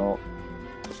general.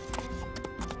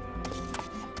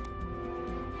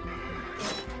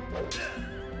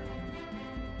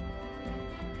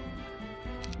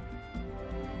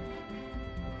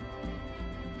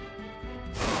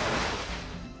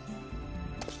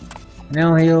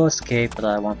 No, he'll escape, but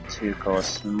I want to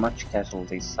cause as much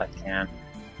casualties as I can.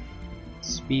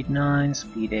 Speed 9,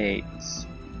 speed 8,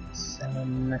 speed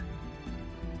 7.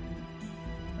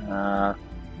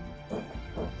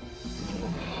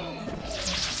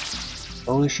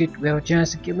 Holy shit, we have a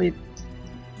chance to kill it!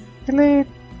 Kill it!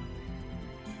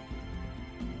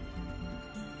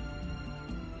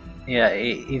 Yeah,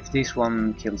 if this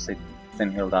one kills it,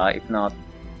 then he'll die. If not,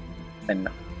 then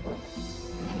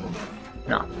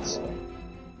not.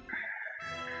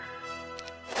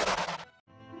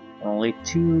 Only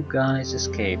 2 guys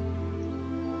escaped.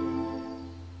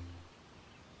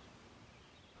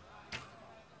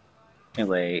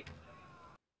 Anyway,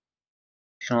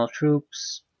 additional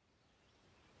troops.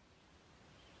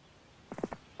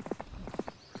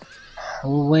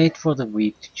 We'll wait for the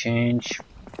week to change.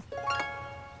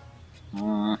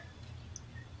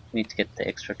 Need to get the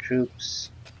extra troops.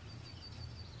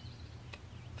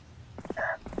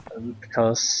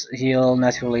 Because he'll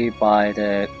naturally buy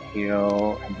the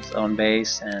hero at his own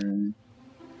base and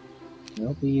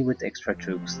we'll be with extra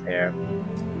troops there.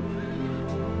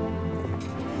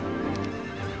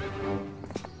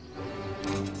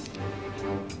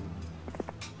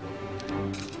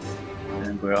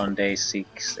 And we're on day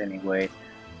 6 anyway.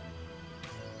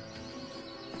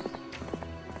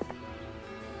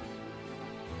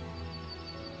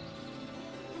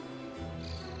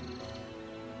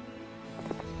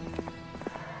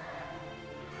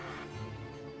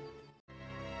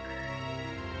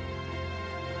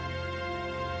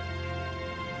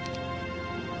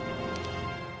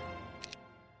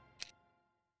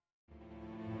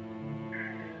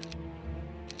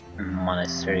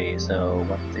 Monastery, so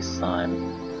what this time?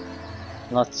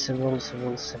 Lots, several,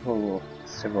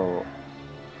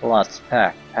 lots,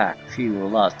 pack, few,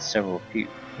 lots, several, few,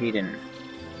 hidden.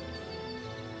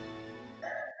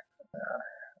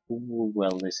 Ooh,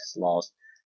 well, this is lost.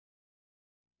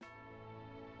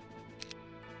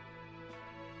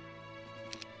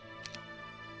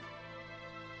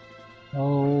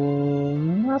 Oh,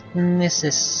 not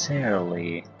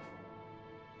necessarily.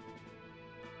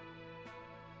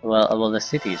 Well, the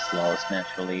city is lost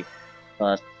naturally,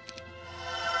 but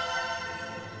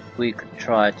we could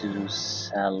try to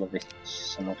salvage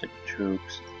some of the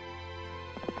troops.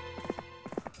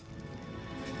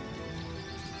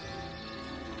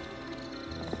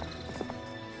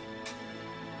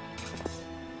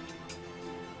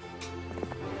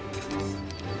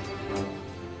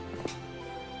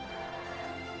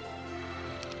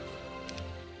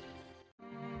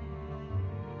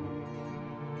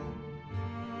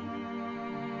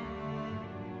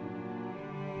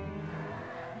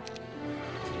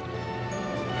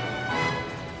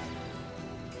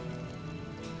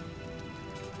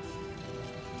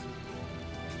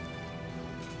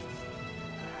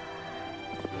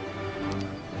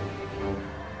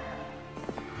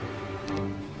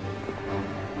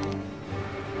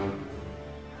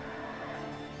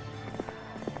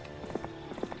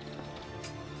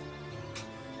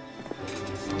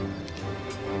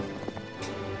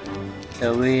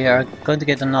 So we are going to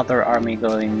get another army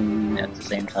going at the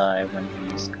same time when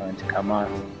he's going to come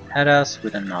at us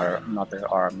with another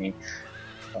army.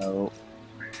 So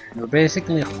we're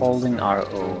basically holding our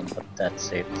own, but that's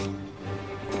it.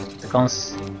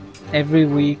 Because every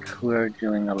week we're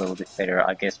doing a little bit better,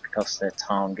 I guess, because the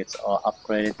town gets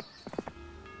upgraded.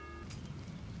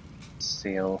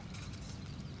 Still,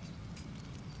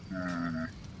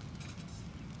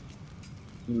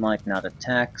 he might not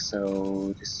attack,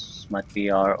 so this might be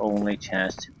our only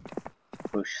chance to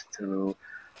push through.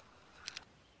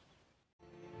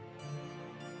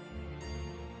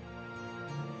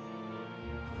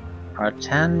 Our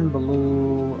 10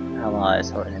 blue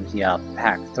allies or enemies, yeah,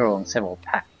 pack, throwing several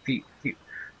pack, phew, phew.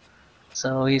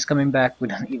 So he's coming back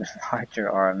with an even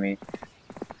larger army.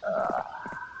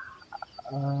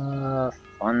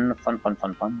 Fun, fun, fun,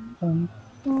 fun, fun, fun,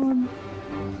 fun.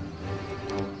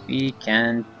 We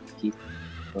can't keep.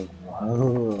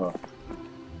 Whoa.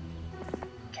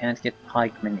 Can't get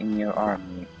pikemen in your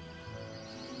army.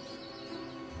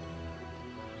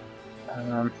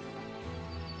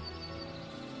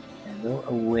 Go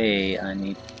away. I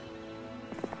need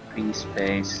free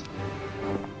space.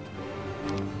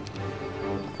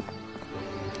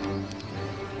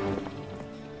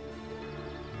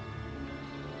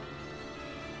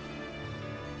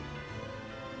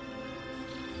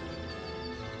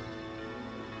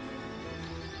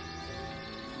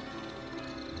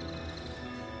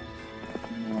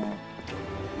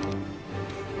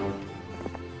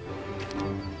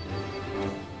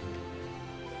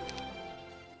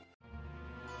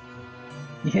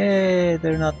 Yeah,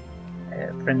 they're not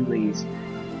friendlies.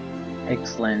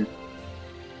 Excellent.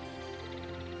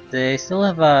 They still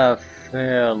have a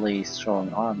fairly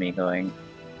strong army going.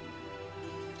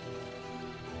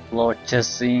 Lord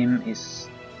Jassim is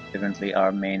definitely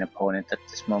our main opponent at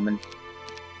this moment.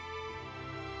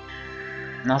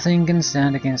 Nothing can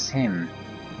stand against him.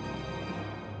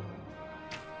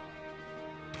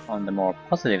 On the more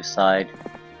positive side,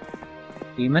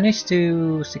 we managed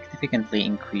to significantly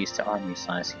increase the army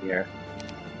size here.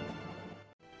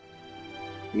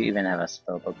 We even have a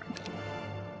spellbook.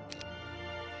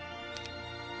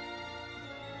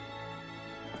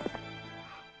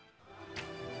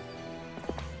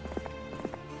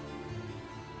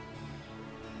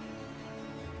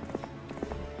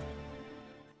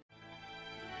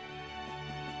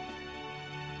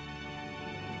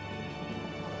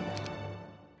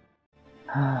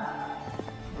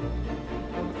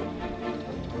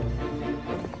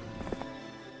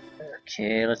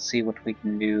 Okay, let's see what we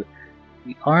can do.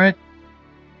 We are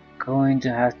going to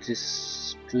have to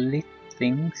split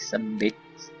things a bit.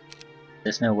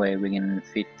 There's no way we can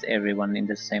fit everyone in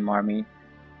the same army.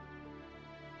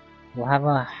 We'll have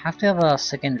to have a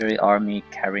secondary army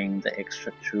carrying the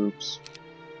extra troops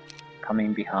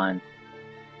coming behind.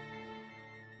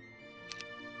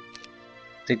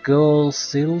 The goal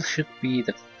still should be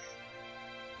the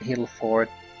hill fort.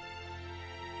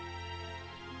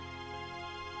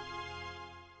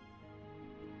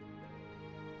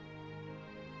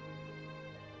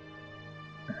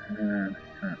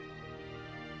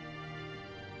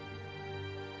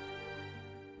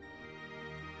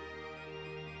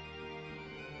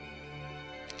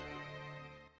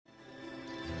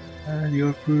 And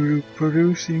you're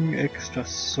producing extra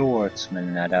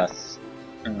swordsmen at us.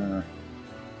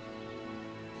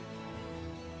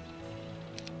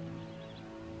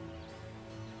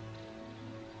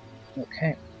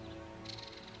 Okay.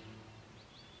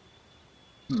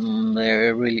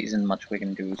 There really isn't much we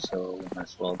can do, so we might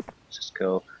as well just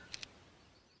go.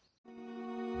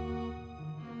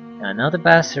 Now the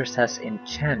bastards has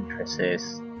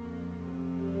enchantresses.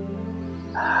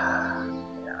 Yeah.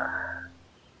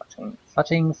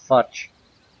 Fudging fudge.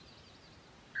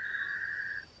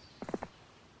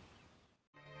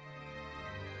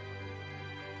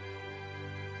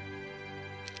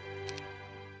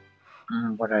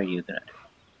 What are you gonna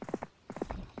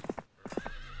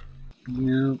do?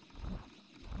 You...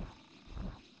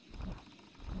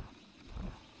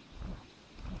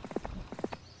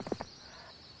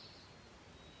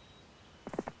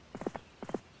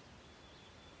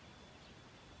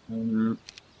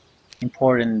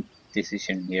 important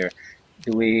decision here.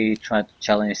 Do we try to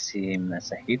challenge him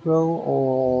as a hero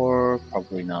or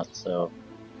probably not? So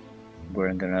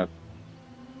we're gonna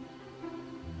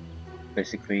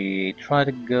basically try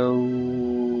to go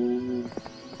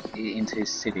into his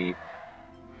city.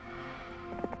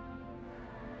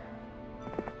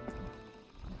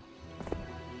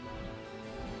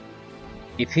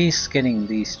 If he's getting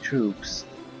these troops,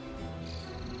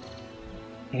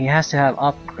 he has to have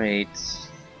upgrades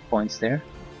points there,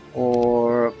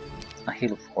 or A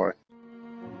hill fort.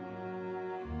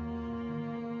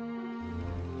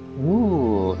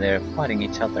 Ooh, they're fighting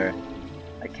each other.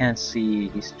 I can't see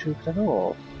his troops at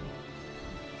all.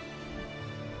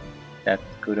 That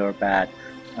good or bad?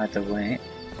 Either way,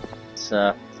 it's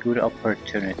a good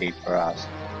opportunity for us.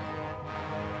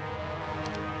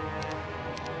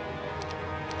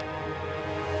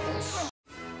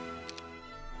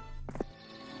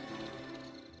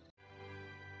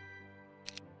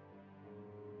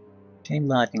 Chain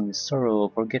lightning, sorrow,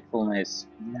 forgetfulness,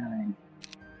 9.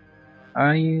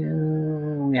 Are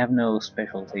you... We have no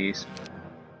specialties.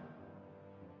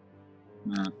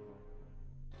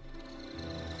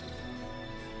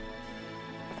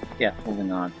 Yeah,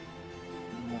 moving on.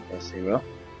 Okay, 0.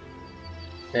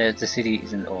 The city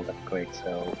isn't all that great,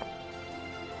 so...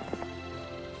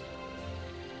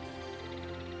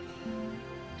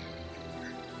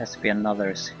 Has to be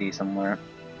another city somewhere.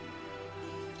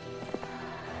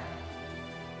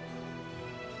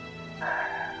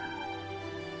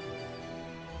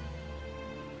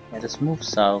 Yeah, just move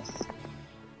south.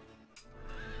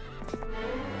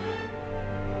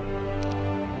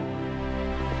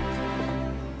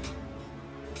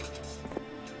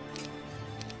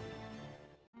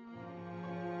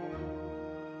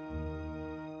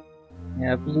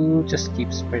 Yeah, blue just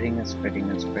keeps spreading and spreading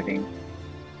and spreading.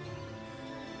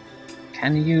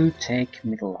 Can you take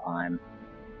Mittelheim?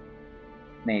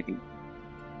 Maybe.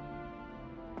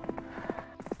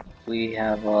 We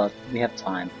have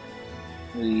time.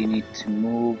 We need to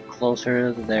move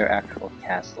closer to their actual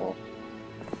castle.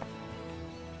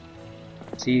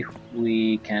 See if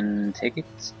we can take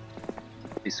it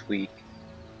this week.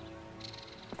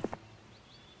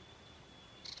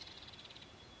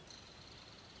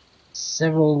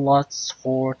 Several lots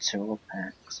for several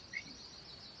packs.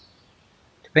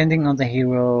 Depending on the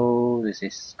hero, this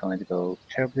is going to go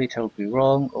terribly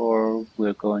wrong, or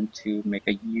we're going to make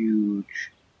a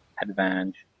huge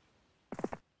advantage.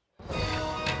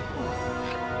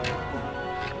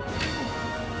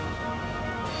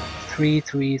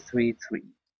 3-3-3-3.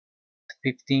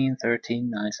 15, 13,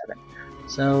 9,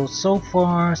 7. So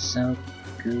far, so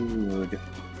good.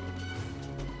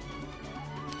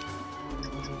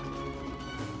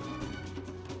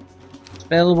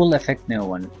 Spell will affect no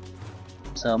one.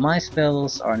 So my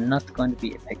spells are not going to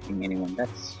be affecting anyone.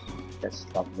 That's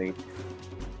lovely.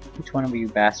 Which one of you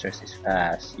bastards is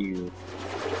fast? You.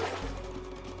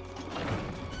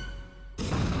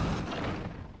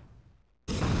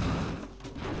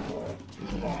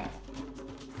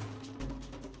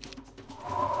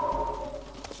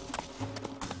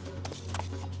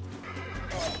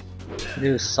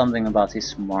 Do something about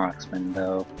his marksmen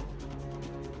though.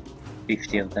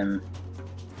 50 of them.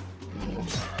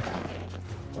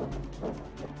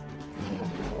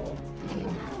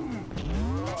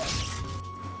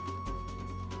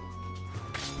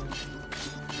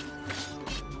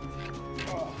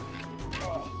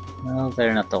 Well,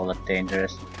 they're not all that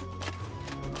dangerous.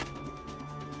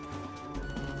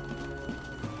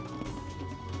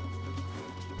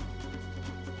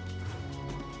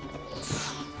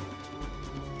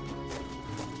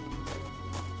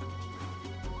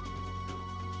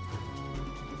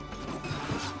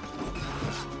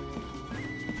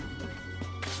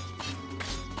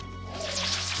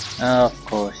 Of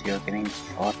course, you're getting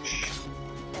fudge.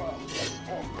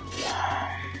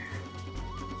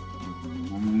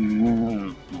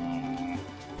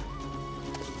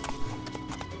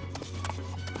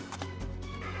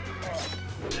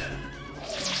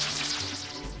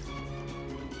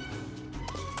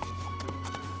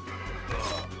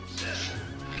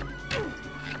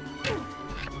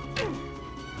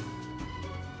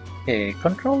 Okay,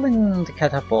 controlling the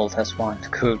catapult has one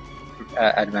good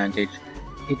advantage.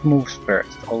 It moves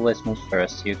first, always moves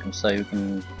first, so you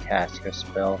can cast your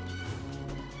spell.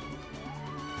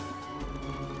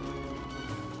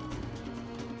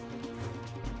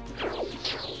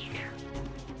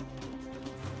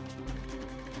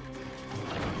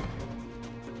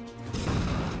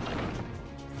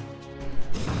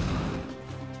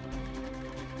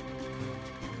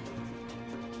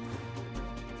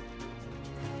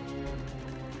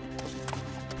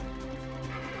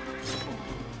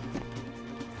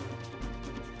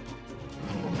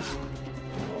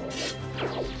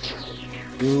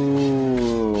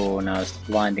 Ooh, now it's the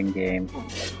blinding game.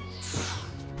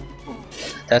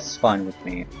 That's fine with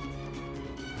me.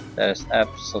 That is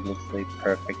absolutely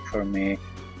perfect for me.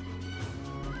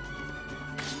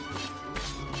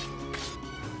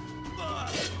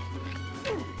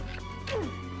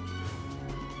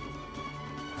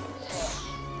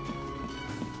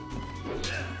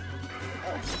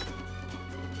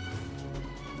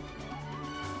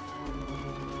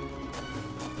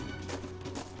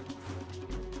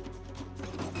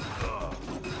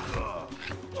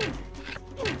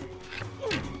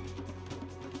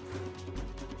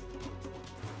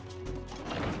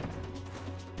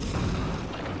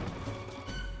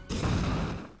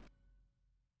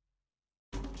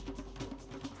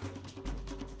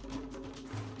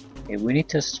 Okay, we need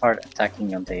to start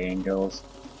attacking on the angels.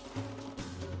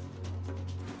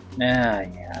 Yeah,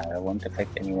 I won't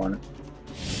affect anyone.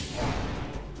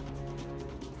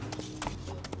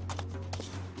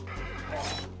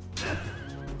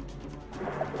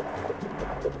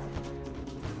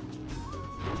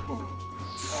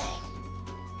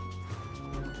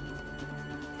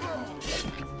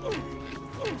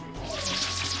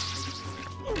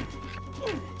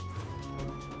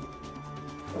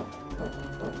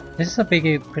 This is a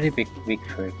pretty big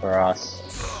victory for us.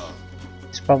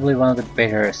 It's probably one of the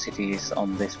better cities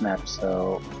on this map,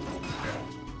 so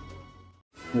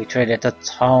we traded a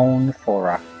town for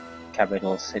a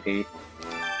capital city.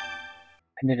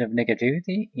 Kind of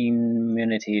negativity,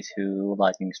 immunity to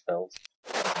lightning spells.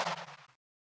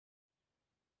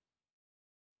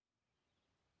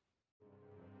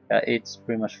 It's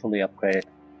pretty much fully upgraded.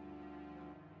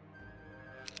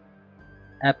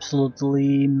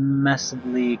 Absolutely,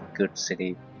 massively good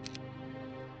city.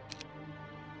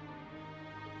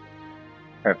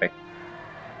 Perfect.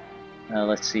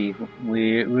 Let's see.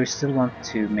 We still want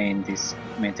to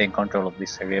maintain control of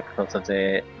this area because of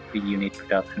the unit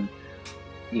production.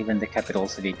 Even the capital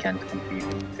city can't compete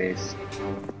with this.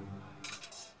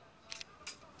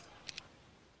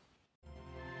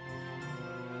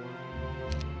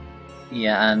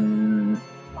 Yeah, and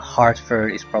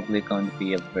Hartford is probably going to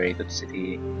be a very good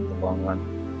city in the long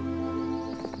run.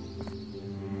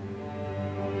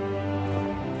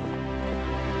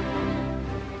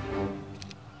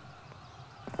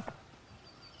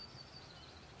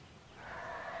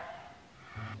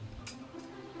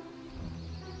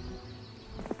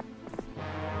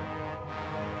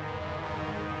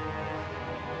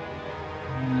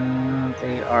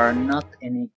 They are not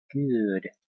any good.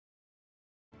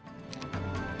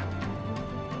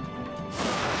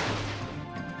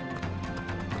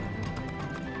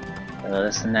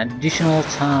 There's an additional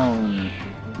town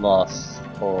loss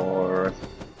for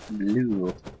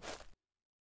Blue.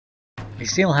 He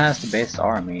still has the best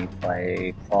army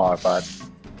by far, but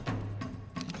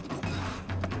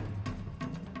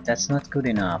that's not good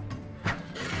enough.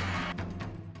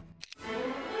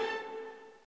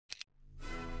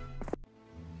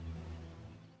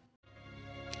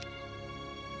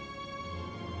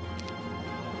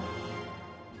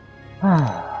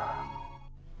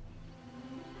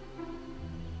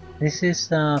 This is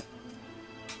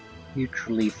huge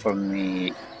relief for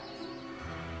me.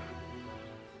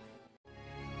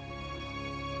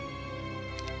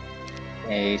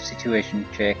 A situation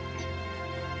check.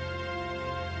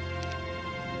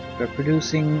 We're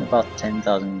producing about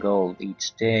 10,000 gold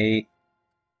each day.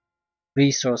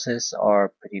 Resources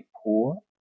are pretty poor.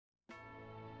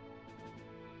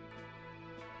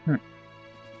 We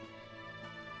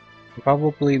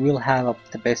probably will have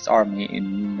the best army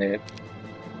in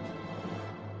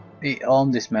on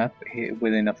this map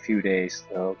within a few days,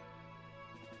 so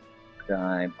could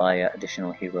I buy an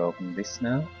additional hero from this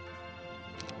now?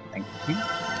 Thank you.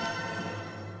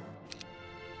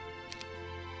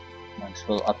 Might as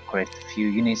well upgrade the few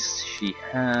units she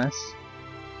has.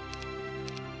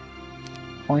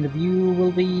 Point of view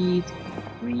will be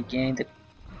regain the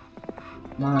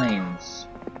mines.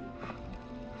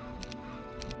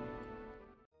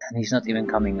 And he's not even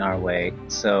coming our way,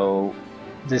 so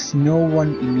there's no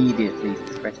one immediately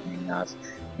threatening us.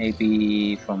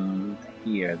 Maybe from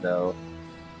here though,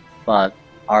 but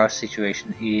our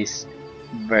situation is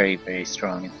very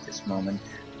strong at this moment.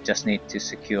 Just need to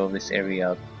secure this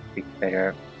area a bit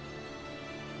better.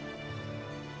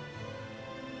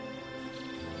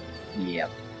 Yep.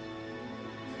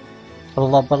 But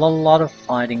a lot of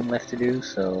fighting left to do,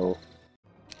 so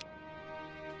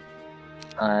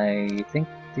I think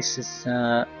this is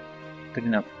a good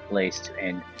enough place to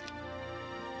end.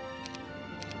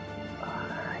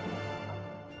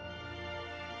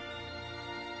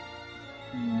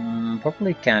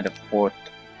 Probably can't afford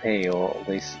to pay all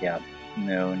this, yeah,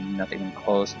 no, not even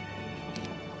close.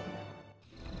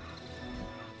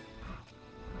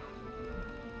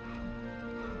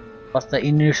 But the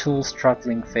initial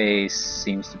struggling phase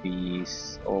seems to be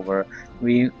over.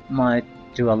 We might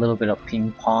do a little bit of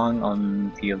ping pong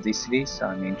on a few of these cities,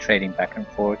 I mean trading back and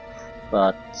forth,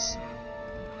 but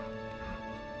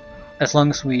as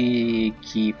long as we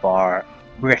keep our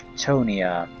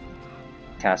Bretonia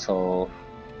castle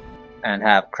and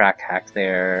have Crack Hack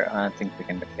there, I think we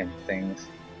can defend things.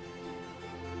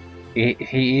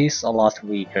 He is a lot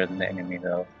weaker than the enemy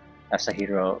though, as a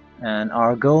hero, and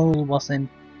our goal wasn't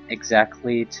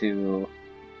exactly to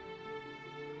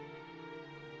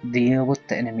deal with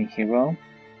the enemy hero,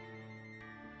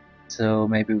 so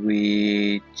maybe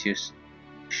we just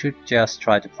Should just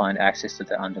try to find access to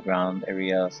the underground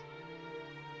areas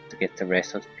to get the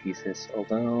rest of the pieces,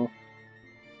 although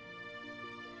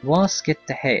was get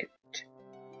the head.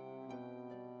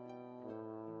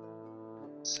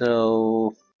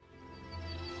 So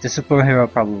the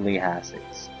superhero probably has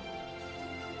it.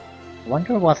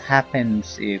 Wonder what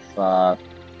happens if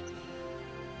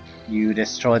you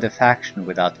destroy the faction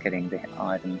without getting the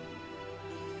item.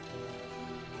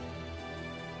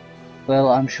 Well,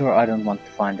 I'm sure I don't want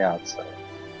to find out, so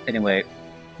anyway,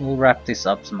 we'll wrap this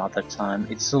up some other time.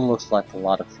 It still looks like a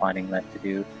lot of fighting left to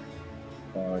do,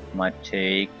 so it might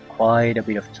take quite a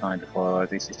bit of time before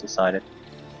this is decided,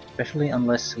 especially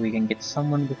unless we can get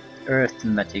someone with earth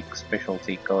magic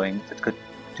specialty going that could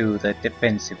do the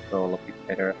defensive role a bit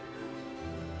better.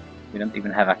 We don't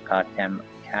even have a goddamn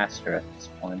caster at this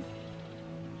point.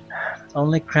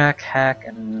 Only crack hack,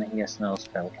 and he has no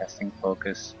spellcasting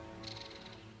focus.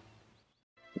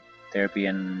 Could there be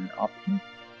an option?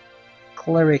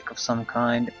 Cleric of some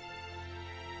kind?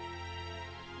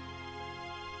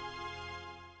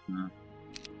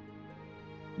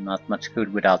 Not much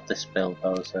good without the spell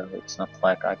though, so it's not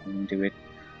like I can do it.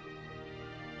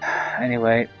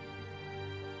 Anyway,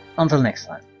 until next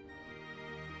time.